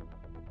there,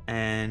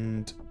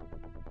 and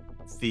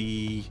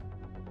the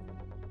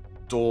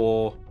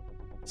door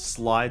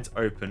slides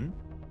open.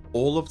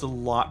 All of the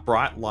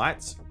bright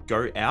lights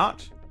go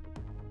out,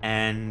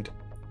 and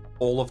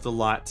all of the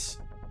lights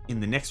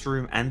in the next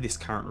room and this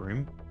current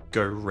room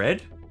go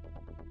red.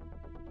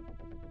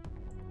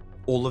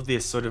 All of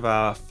this sort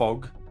of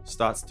fog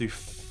starts to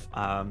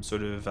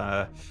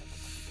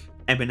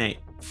emanate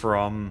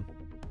from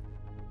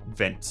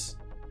vents.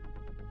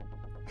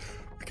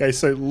 Okay,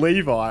 so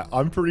Levi,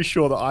 I'm pretty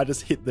sure that I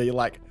just hit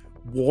the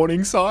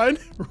warning sign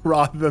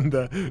rather than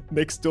the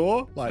next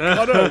door. Like,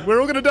 oh no, we're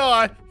all gonna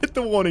die. Hit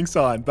the warning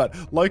sign. But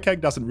Lokag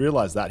doesn't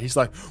realize that. He's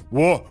like,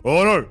 whoa,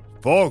 oh no,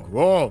 fog,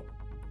 whoa.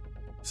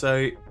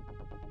 So,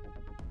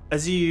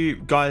 as you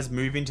guys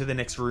move into the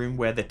next room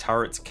where the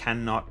turrets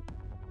cannot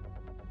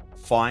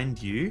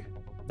find you,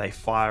 they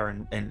fire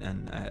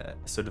and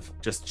sort of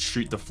just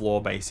shoot the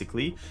floor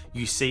basically.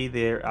 You see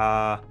there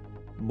are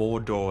more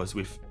doors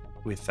with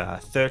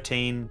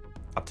 13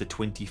 up to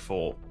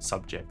 24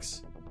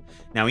 subjects.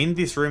 Now in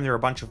this room there are a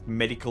bunch of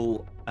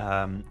medical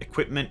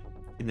equipment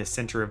in the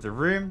center of the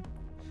room.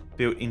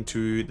 Built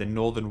into the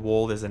northern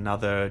wall there's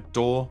another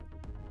door,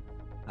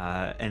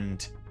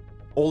 and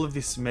all of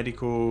this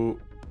medical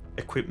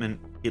equipment,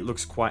 it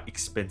looks quite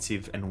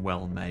expensive and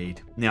well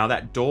made. Now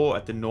that door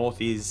at the north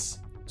is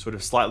sort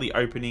of slightly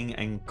opening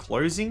and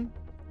closing,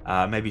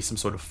 maybe some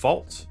sort of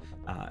fault.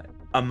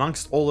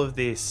 Amongst all of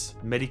this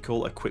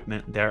medical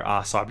equipment, there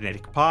are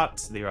cybernetic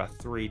parts, there are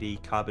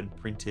 3D carbon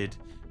printed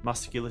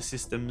muscular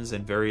systems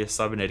and various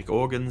cybernetic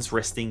organs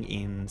resting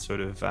in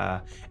sort of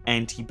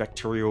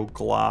antibacterial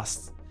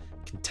glass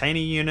container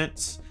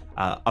units.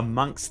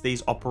 Amongst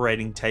these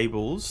operating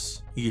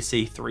tables, you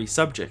see 3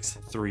 subjects,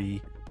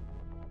 3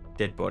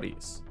 dead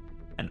bodies.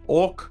 An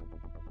orc,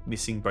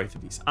 missing both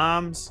of his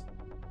arms,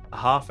 a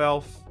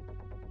half-elf,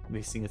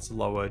 missing its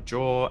lower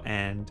jaw,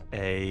 and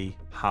a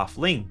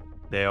halfling.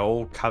 They're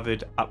all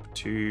covered up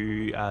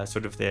to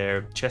sort of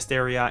their chest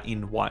area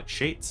in white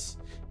sheets.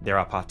 There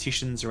are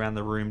partitions around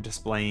the room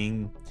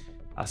displaying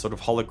sort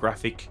of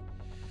holographic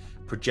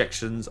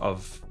projections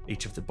of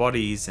each of the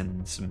bodies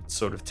and some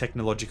sort of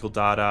technological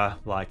data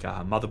like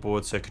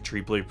motherboard,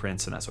 circuitry,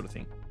 blueprints, and that sort of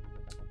thing.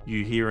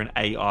 You hear an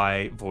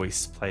AI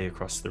voice play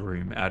across the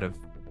room out of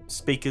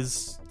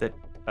speakers that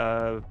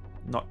are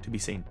not to be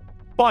seen.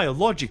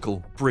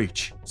 Biological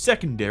breach.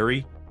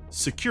 Secondary.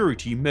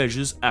 Security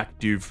measures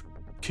active.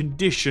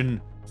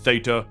 Condition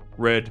Theta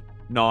Red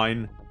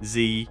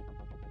 9Z.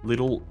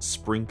 Little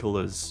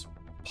sprinklers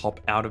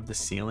pop out of the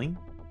ceiling,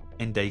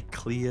 and a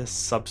clear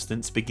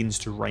substance begins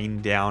to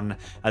rain down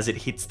as it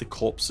hits the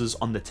corpses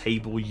on the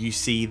table. You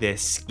see their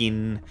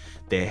skin,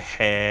 their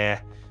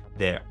hair,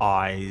 their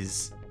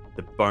eyes,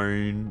 the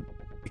bone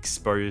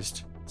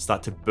exposed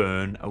start to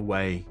burn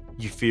away.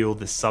 You feel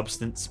the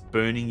substance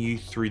burning you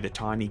through the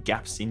tiny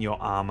gaps in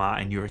your armor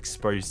and your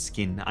exposed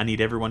skin. I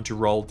need everyone to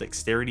roll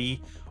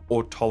dexterity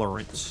or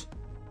tolerance.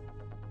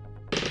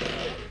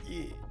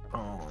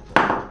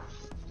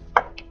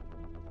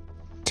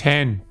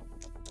 10.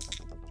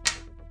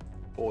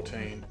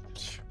 14.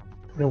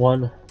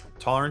 21.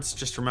 Tolerance,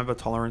 just remember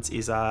tolerance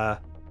is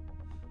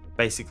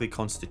basically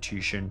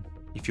constitution.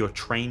 If you're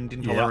trained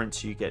in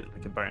tolerance, you get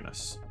like a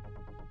bonus.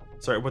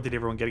 Sorry, what did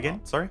everyone get again?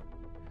 Sorry?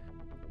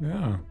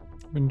 Yeah,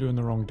 I've been doing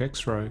the wrong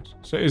dex rolls.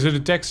 So is it a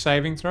dex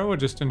saving throw or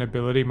just an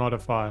ability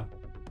modifier?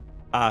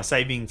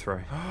 Saving throw.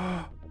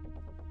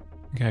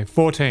 Okay,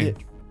 14. Yeah.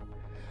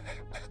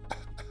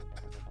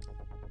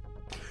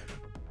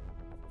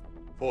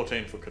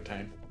 14 for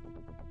Catane.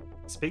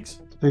 Spigs?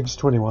 Big's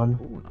 21.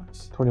 Oh,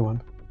 nice.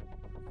 21.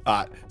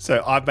 Alright,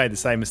 so I've made the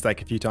same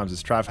mistake a few times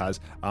as Trav has.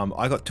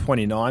 I got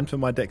 29 for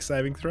my dex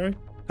saving throw.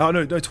 Oh,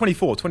 no,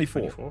 24.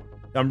 24.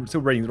 I'm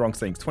still reading the wrong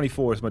things.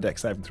 24 is my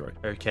dex saving throw.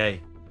 Okay.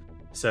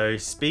 So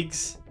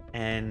Spigs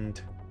and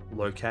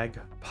Lokag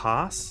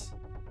pass.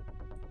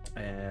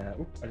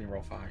 Oops, I didn't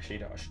roll for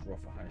Hashida. I should roll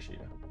for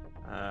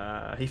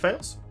Hashida. He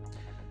fails.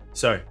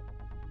 So,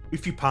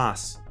 if you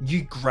pass,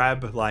 you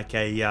grab like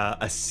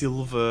a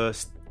silver,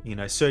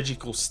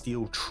 surgical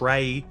steel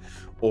tray,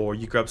 or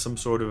you grab some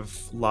sort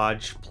of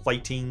large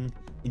plating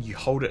and you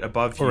hold it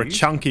above you. Or a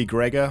chunky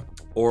Gregor.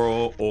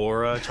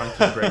 Or a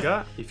chunky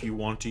Gregor, if you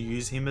want to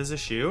use him as a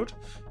shield.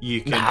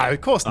 You can. No,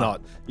 of course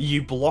not.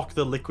 You block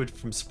the liquid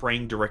from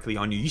spraying directly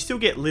on you. You still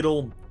get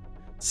little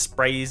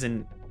sprays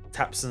and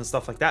taps and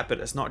stuff like that, but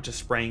it's not just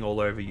spraying all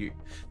over you.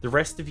 The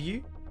rest of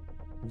you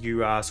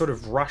You sort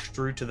of rush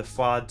through to the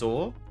far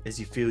door as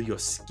you feel your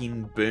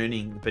skin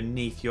burning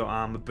beneath your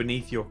armor,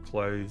 beneath your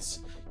clothes.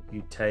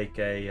 You take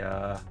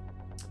a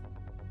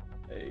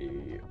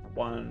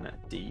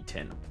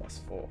 1d10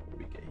 plus 4. What do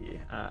we get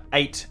here?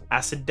 8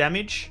 acid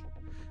damage.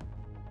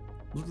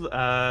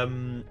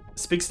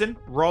 Spigston,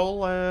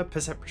 roll a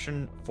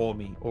perception for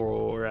me,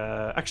 or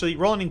actually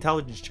roll an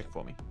intelligence check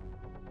for me.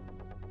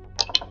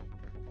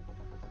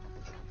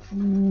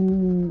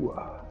 Ooh.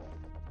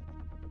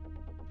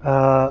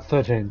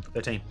 13.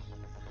 13.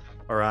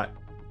 All right.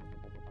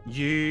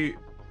 You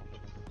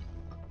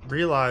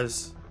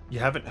realize you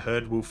haven't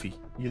heard Wolfie.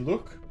 You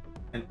look,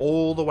 and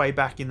all the way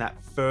back in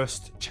that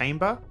first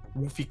chamber,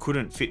 Wolfie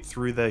couldn't fit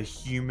through the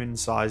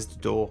human-sized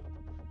door.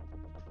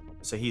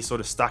 So he's sort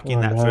of stuck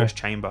in that first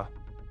chamber.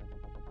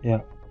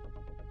 Yeah.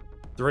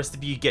 The rest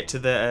of you get to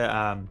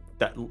the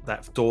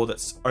that door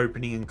that's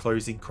opening and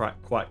closing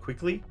quite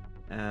quickly.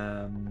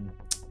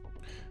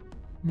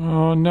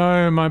 Oh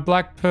no, my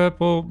black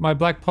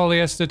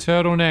polyester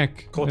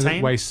turtleneck. Cortain?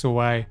 It wastes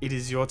away. It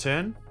is your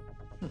turn.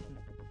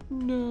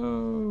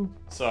 No.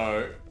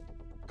 So,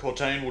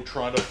 Cortain will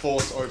try to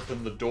force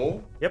open the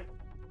door. Yep.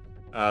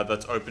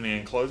 That's opening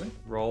and closing.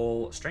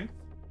 Roll strength.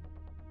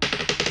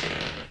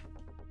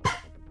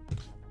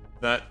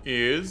 That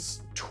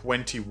is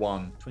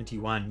 21.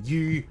 21.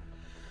 You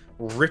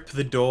rip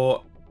the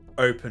door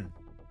open.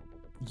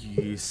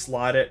 You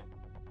slide it,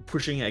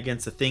 pushing it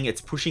against the thing.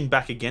 It's pushing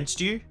back against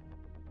you.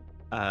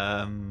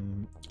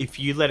 If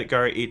you let it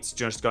go, it's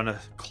just gonna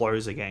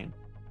close again.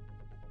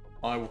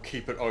 I will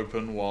keep it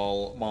open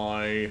while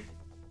my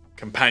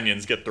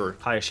companions get through.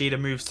 Hayashida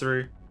moves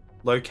through.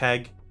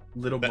 Lokag,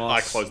 Little Then Moss.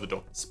 I close the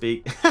door.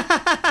 Speak.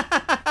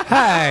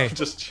 Hey.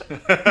 Just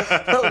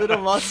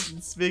Little Moss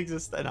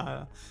speaks.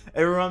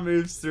 Everyone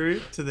moves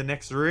through to the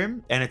next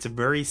room, and it's a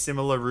very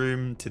similar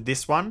room to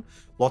this one.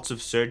 Lots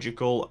of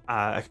surgical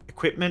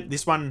equipment.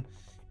 This one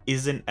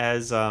isn't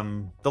as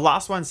the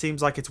last one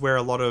seems like it's where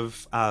a lot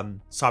of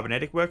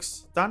cybernetic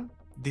work's done.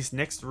 This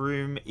next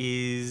room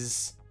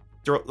is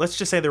let's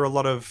just say there are a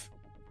lot of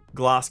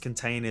glass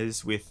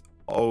containers with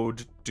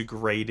old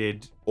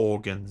degraded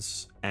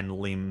organs and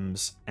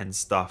limbs and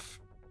stuff.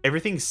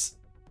 Everything's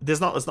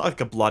it's not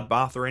like a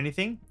bloodbath or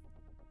anything.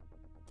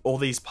 All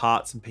these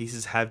parts and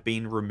pieces have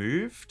been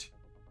removed,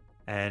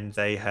 and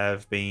they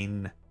have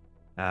been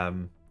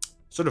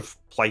sort of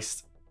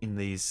placed in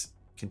these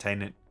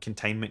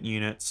containment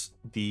units.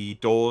 The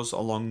doors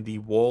along the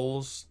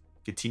walls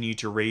continue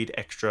to read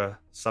extra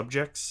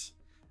subjects.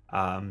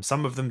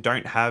 Some of them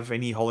don't have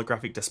any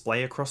holographic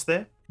display across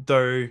there,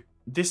 though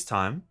this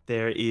time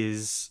there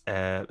is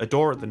a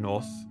door at the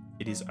north.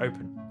 It is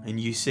open, and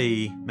you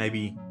see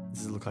maybe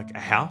does it look like a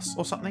house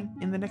or something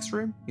in the next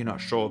room? You're not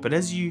sure, but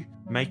as you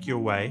make your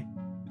way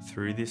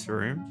through this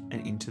room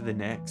and into the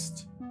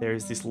next, there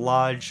is this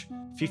large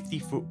 50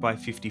 foot by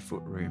 50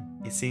 foot room.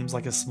 It seems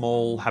like a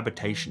small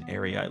habitation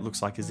area. It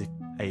looks like as if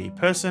a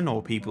person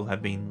or people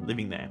have been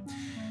living there.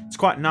 It's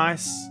quite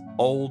nice.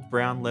 Old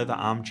brown leather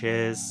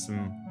armchairs,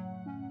 some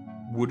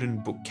wooden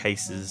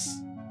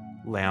bookcases,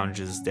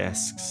 lounges,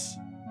 desks,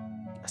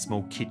 a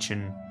small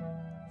kitchen,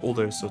 all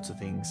those sorts of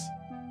things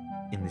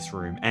in this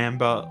room.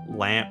 Amber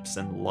lamps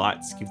and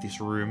lights give this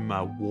room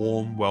a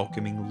warm,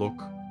 welcoming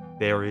look.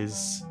 There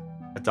is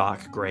a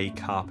dark grey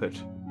carpet,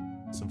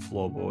 some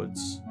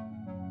floorboards.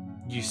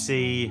 You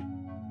see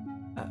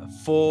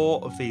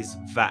 4 of these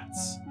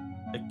vats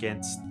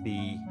against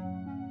the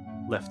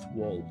left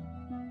wall.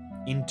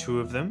 In 2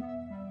 of them,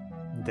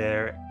 in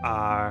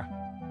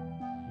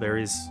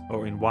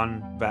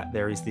one vat,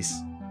 there is this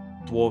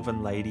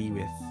dwarven lady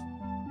with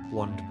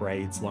blonde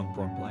braids, long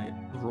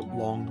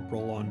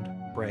blonde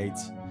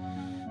braids.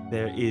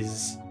 There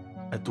is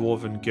a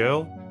dwarven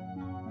girl,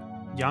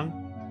 young.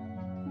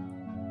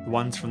 The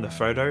ones from the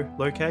photo,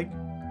 Lokag.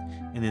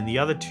 And then the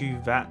other 2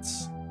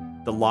 vats,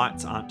 the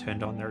lights aren't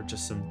turned on. There are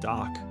just some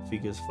dark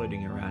figures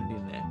floating around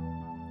in there.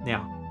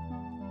 Now,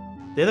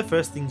 they're the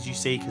first things you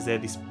see because they're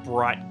this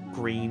bright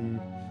green,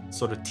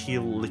 sort of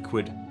teal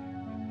liquid.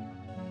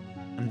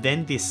 And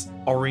then this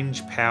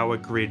orange power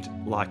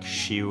grid-like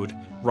shield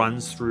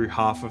runs through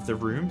half of the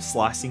room,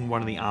 slicing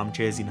one of the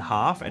armchairs in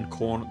half, and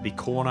the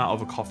corner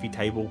of a coffee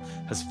table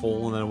has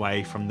fallen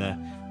away from the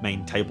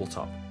main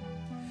tabletop.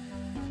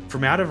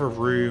 From out of a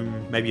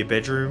room, maybe a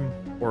bedroom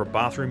or a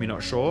bathroom, you're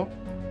not sure,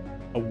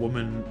 a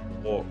woman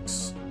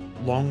walks.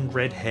 Long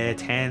red hair,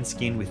 tan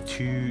skin with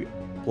 2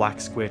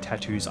 black square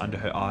tattoos under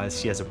her eyes.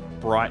 She has a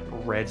bright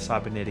red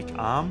cybernetic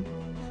arm,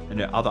 and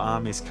her other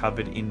arm is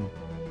covered in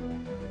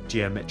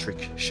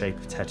geometric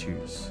shaped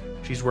tattoos.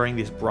 She's wearing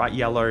this bright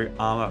yellow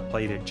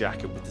armor-plated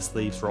jacket with the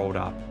sleeves rolled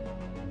up.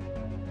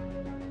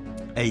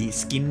 A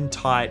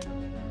skin-tight,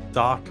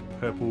 dark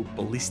purple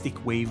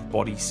ballistic weave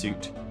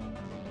bodysuit.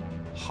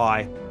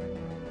 High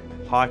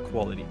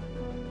quality.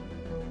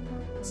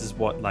 This is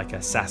what like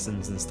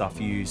assassins and stuff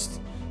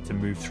used to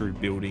move through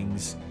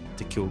buildings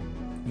to kill,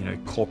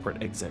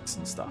 corporate execs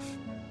and stuff.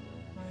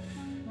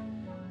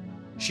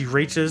 She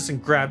reaches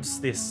and grabs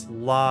this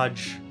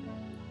large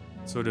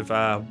sort of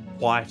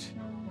white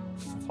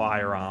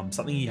firearm,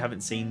 something you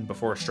haven't seen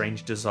before, a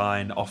strange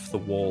design off the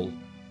wall.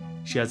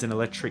 She has an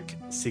electric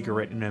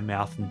cigarette in her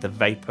mouth, and the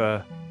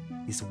vapor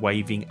is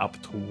waving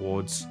up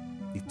towards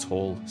the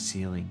tall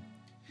ceiling,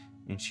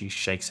 and she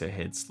shakes her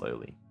head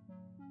slowly.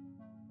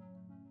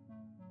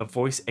 A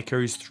voice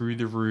echoes through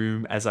the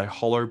room as a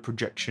hollow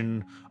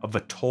projection of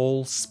a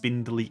tall,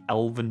 spindly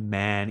elven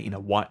man in a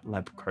white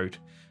lab coat,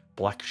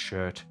 black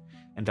shirt,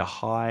 and a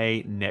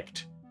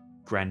high-necked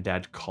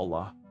grandad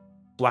collar,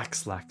 black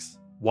slacks,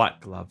 white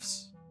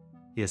gloves.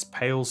 He has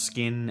pale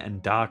skin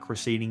and dark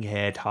receding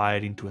hair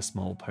tied into a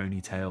small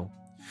ponytail.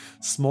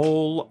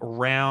 Small,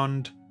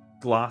 round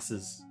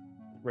glasses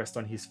rest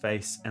on his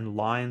face, and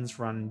lines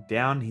run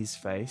down his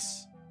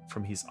face,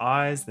 from his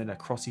eyes, then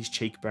across his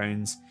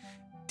cheekbones,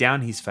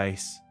 down his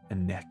face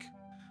and neck.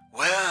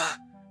 Where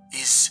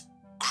is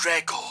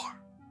Gregor?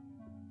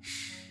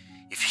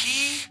 If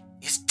he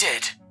is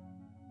dead,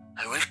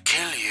 I will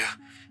kill you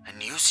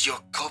and use your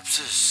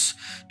corpses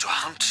to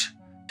hunt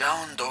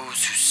down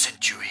those who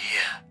sent you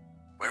here.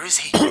 Where is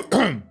he?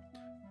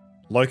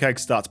 Lokag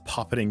starts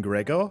puppeting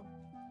Gregor.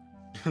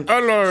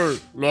 Hello,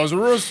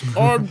 Lazarus.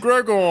 I'm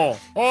Gregor.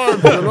 I'm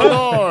still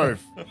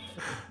alive.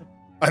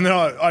 And then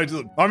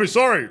I'm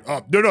sorry.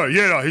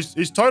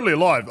 He's totally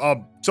alive.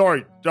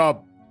 Sorry.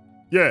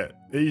 Yeah,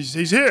 he's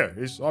here.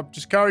 I'm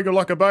just carrying him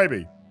like a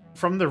baby.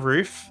 From the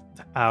roof,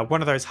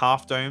 one of those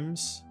half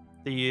domes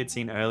that you had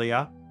seen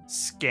earlier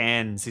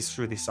scans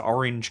through this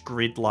orange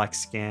grid-like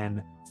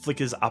scan,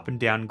 flickers up and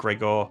down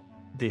Gregor.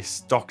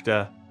 This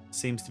doctor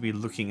seems to be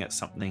looking at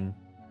something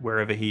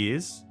wherever he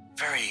is.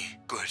 Very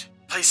good.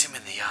 Place him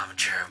in the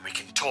armchair and we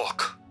can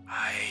talk.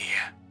 I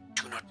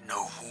do not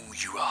know who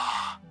you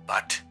are,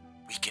 but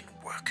we can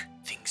work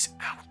things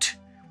out.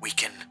 We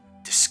can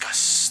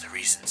discuss the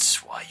reasons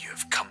why you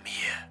have come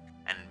here,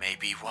 and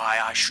maybe why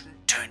I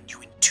shouldn't turn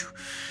you into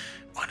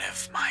one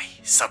of my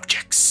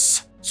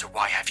subjects. So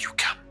why have you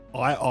come?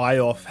 I eye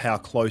off how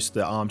close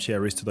the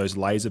armchair is to those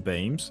laser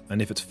beams,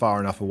 and if it's far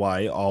enough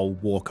away, I'll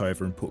walk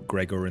over and put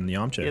Gregor in the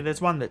armchair. Yeah,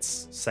 there's one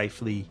that's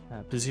safely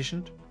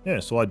positioned. Yeah,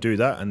 so I do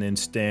that and then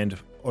stand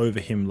over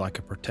him like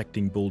a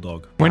protecting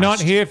bulldog. We're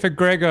not here for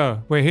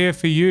Gregor. We're here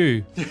for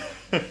you.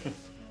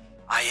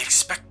 I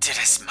expected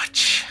as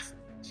much,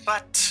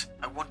 but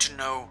I want to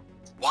know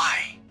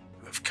why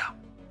you have come.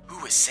 Who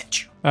has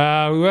sent you?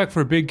 We work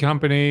for a big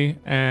company,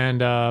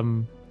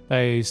 and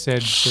they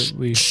said that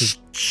we should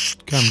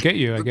come get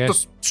you, I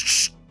guess.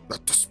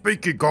 Let the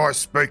speaky guy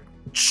speak.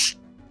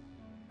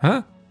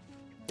 Huh?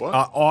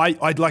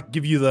 I'd like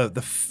give you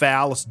the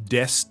foulest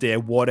death stare,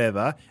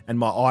 whatever, and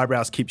my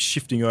eyebrows keep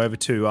shifting over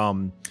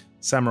to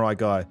Samurai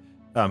Guy,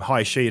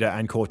 Hayashida,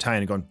 and Cortain,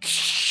 and going.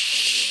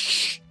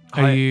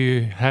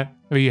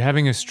 Are you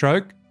having a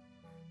stroke?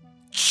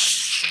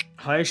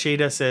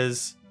 Hayashida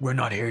says, We're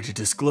not here to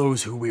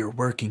disclose who we are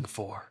working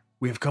for.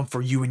 We have come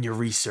for you and your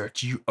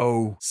research. You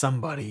owe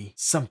somebody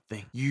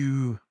something.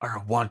 You are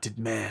a wanted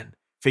man,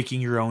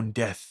 faking your own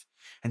death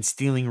and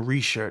stealing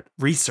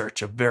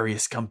research of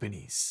various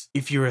companies.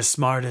 If you're as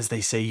smart as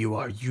they say you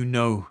are, you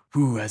know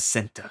who has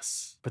sent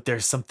us. But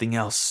there's something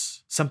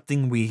else,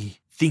 something we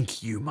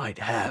think you might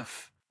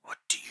have. What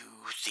do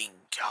you think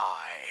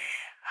I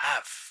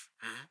have?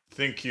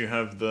 Think you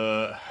have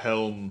the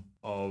helm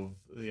of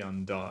the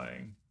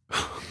Undying.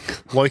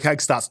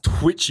 Lokag starts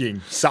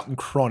twitching, something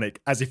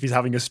chronic, as if he's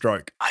having a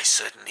stroke. I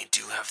certainly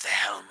do have the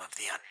helm of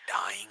the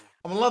Undying.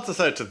 I'm allowed to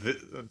say it to this.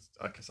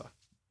 Okay, sorry.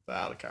 They're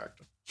out of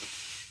character.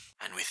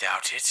 And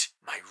without it,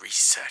 my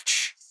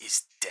research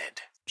is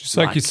dead. Just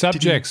like your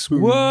subjects.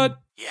 What?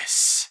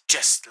 Yes,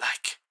 just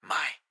like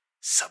my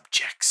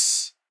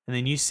subjects. and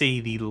then you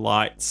see the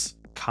lights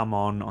come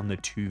on the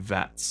two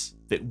vats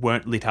that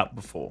weren't lit up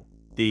before.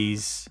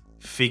 These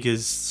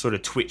figures sort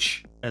of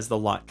twitch as the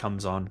light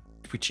comes on,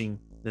 twitching,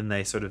 then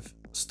they sort of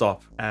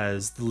stop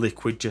as the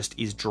liquid just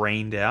is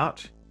drained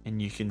out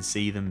and you can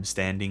see them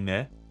standing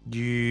there.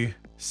 You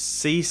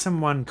see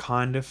someone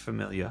kind of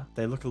familiar.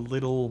 They look a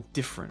little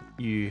different.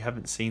 You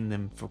haven't seen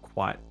them for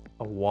quite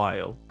a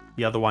while.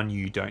 The other one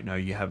you don't know,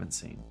 you haven't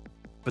seen.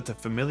 But the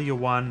familiar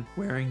one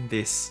wearing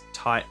this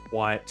tight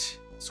white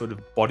sort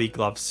of body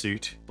glove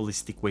suit,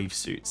 ballistic weave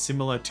suit,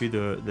 similar to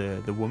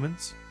the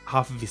woman's.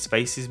 Half of his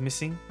face is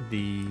missing.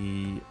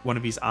 One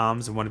of his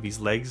arms and one of his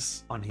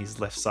legs on his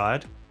left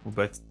side, or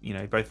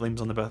both limbs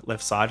on the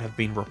left side have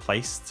been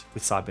replaced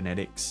with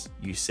cybernetics.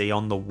 You see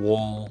on the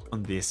wall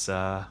on this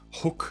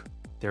hook,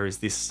 there is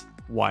this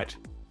white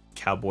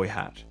cowboy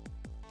hat.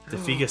 The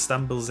figure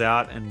stumbles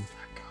out and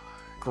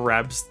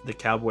grabs the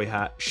cowboy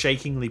hat,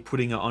 shakingly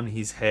putting it on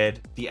his head.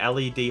 The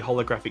LED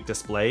holographic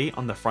display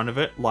on the front of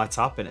it lights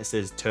up and it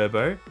says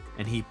Turbo,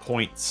 and he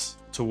points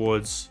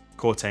towards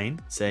Cortain,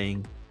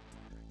 saying,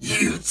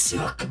 You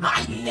took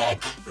my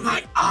leg,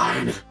 my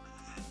arm.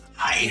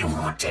 I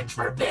wanted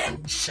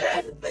revenge,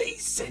 and they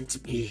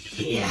sent me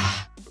here.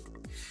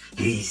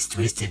 He's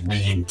twisted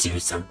me into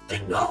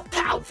something more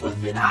powerful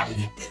than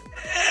I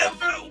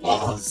ever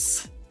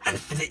was. And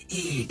for the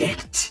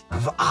edict,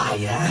 of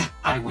ire.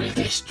 I will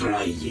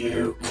destroy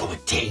you,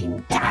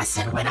 14 dust,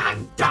 and when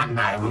I'm done,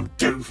 I will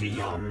do for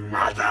your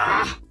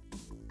mother.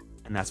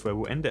 And that's where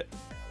we'll end it.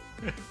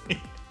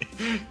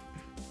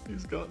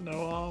 He's got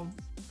no arms.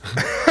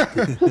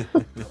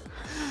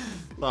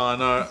 Oh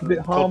no. a bit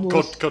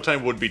harmless.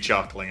 Cortane would be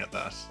chuckling at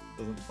that.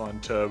 Doesn't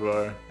find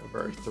Turbo a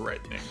very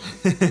threatening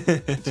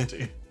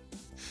entity.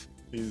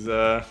 He's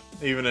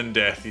even in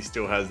death, he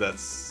still has that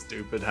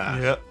stupid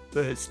hat. Yep,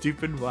 the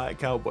stupid white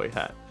cowboy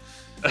hat.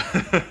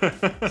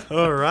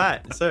 All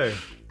right, so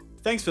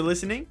thanks for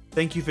listening.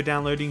 Thank you for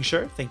downloading the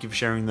show. Thank you for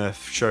sharing the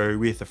show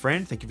with a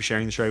friend. Thank you for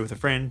sharing the show with a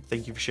friend.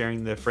 Thank you for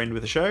sharing the friend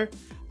with a show.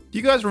 Do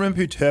you guys remember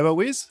who Turbo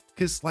is?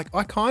 Because, like,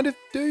 I kind of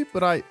do,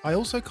 but I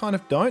also kind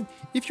of don't.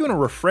 If you want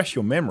to refresh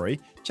your memory,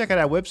 check out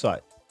our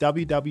website,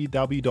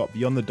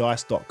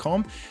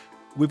 www.beyondthedice.com.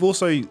 We've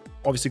also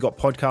obviously got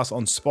podcasts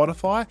on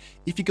Spotify.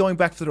 If you're going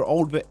back to the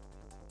old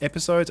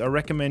episodes, I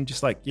recommend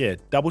just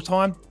double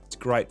time. It's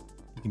great.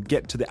 You can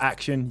get to the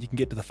action. You can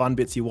get to the fun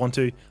bits you want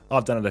to.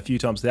 I've done it a few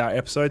times with our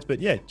episodes, but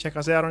yeah, check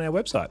us out on our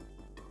website.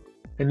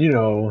 And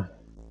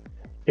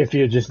if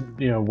you're just,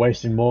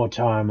 wasting more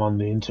time on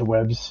the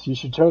interwebs, you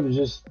should totally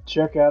just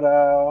check out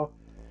our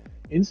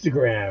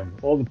Instagram.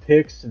 All the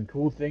pics and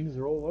cool things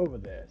are all over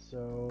there.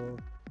 So,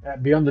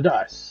 at Beyond the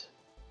Dice.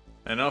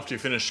 And after you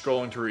finish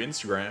scrolling through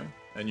Instagram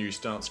and you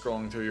start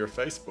scrolling through your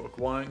Facebook,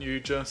 why don't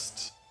you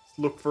just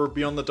look for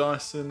Beyond the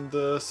Dice in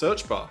the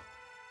search bar?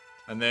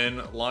 And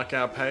then like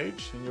our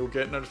page and you'll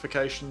get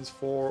notifications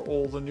for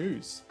all the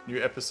news,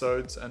 new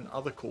episodes and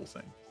other cool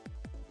things.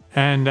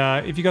 And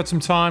if you got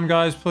some time,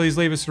 guys, please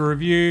leave us a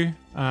review.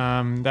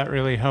 That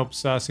really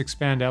helps us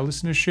expand our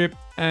listenership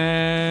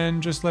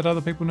and just let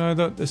other people know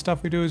that the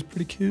stuff we do is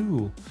pretty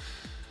cool.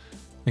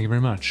 Thank you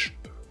very much.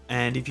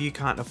 And if you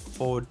can't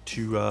afford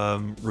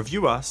to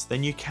review us,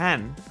 then you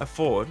can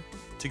afford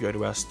to go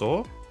to our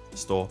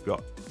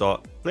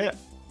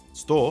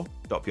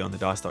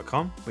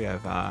store.beyondthedice.com. We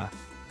have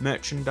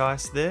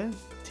merchandise there,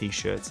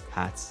 t-shirts,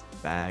 hats,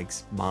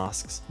 bags,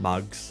 masks,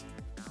 mugs.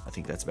 I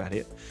think that's about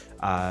it.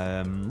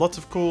 Lots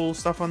of cool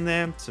stuff on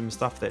there. Some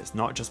stuff that's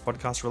not just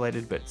podcast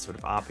related, but sort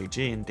of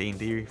RPG and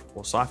D&D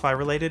or sci-fi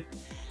related.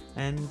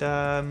 And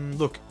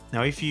look,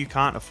 now if you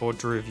can't afford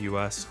to review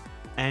us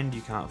and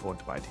you can't afford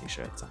to buy a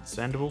t-shirt, it's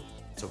understandable.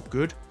 It's all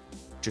good.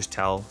 Just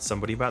tell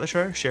somebody about the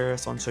show. Share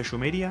us on social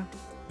media.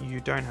 You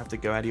don't have to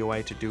go out of your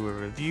way to do a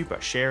review,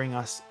 but sharing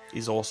us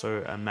is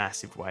also a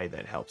massive way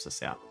that helps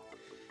us out.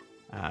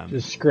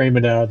 Just scream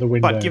it out the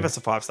window. But give us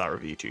a 5-star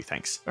review too.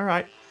 Thanks. All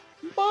right.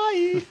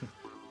 Bye.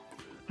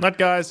 Night,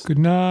 guys. Good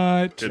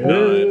night. Good night.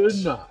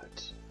 Good night.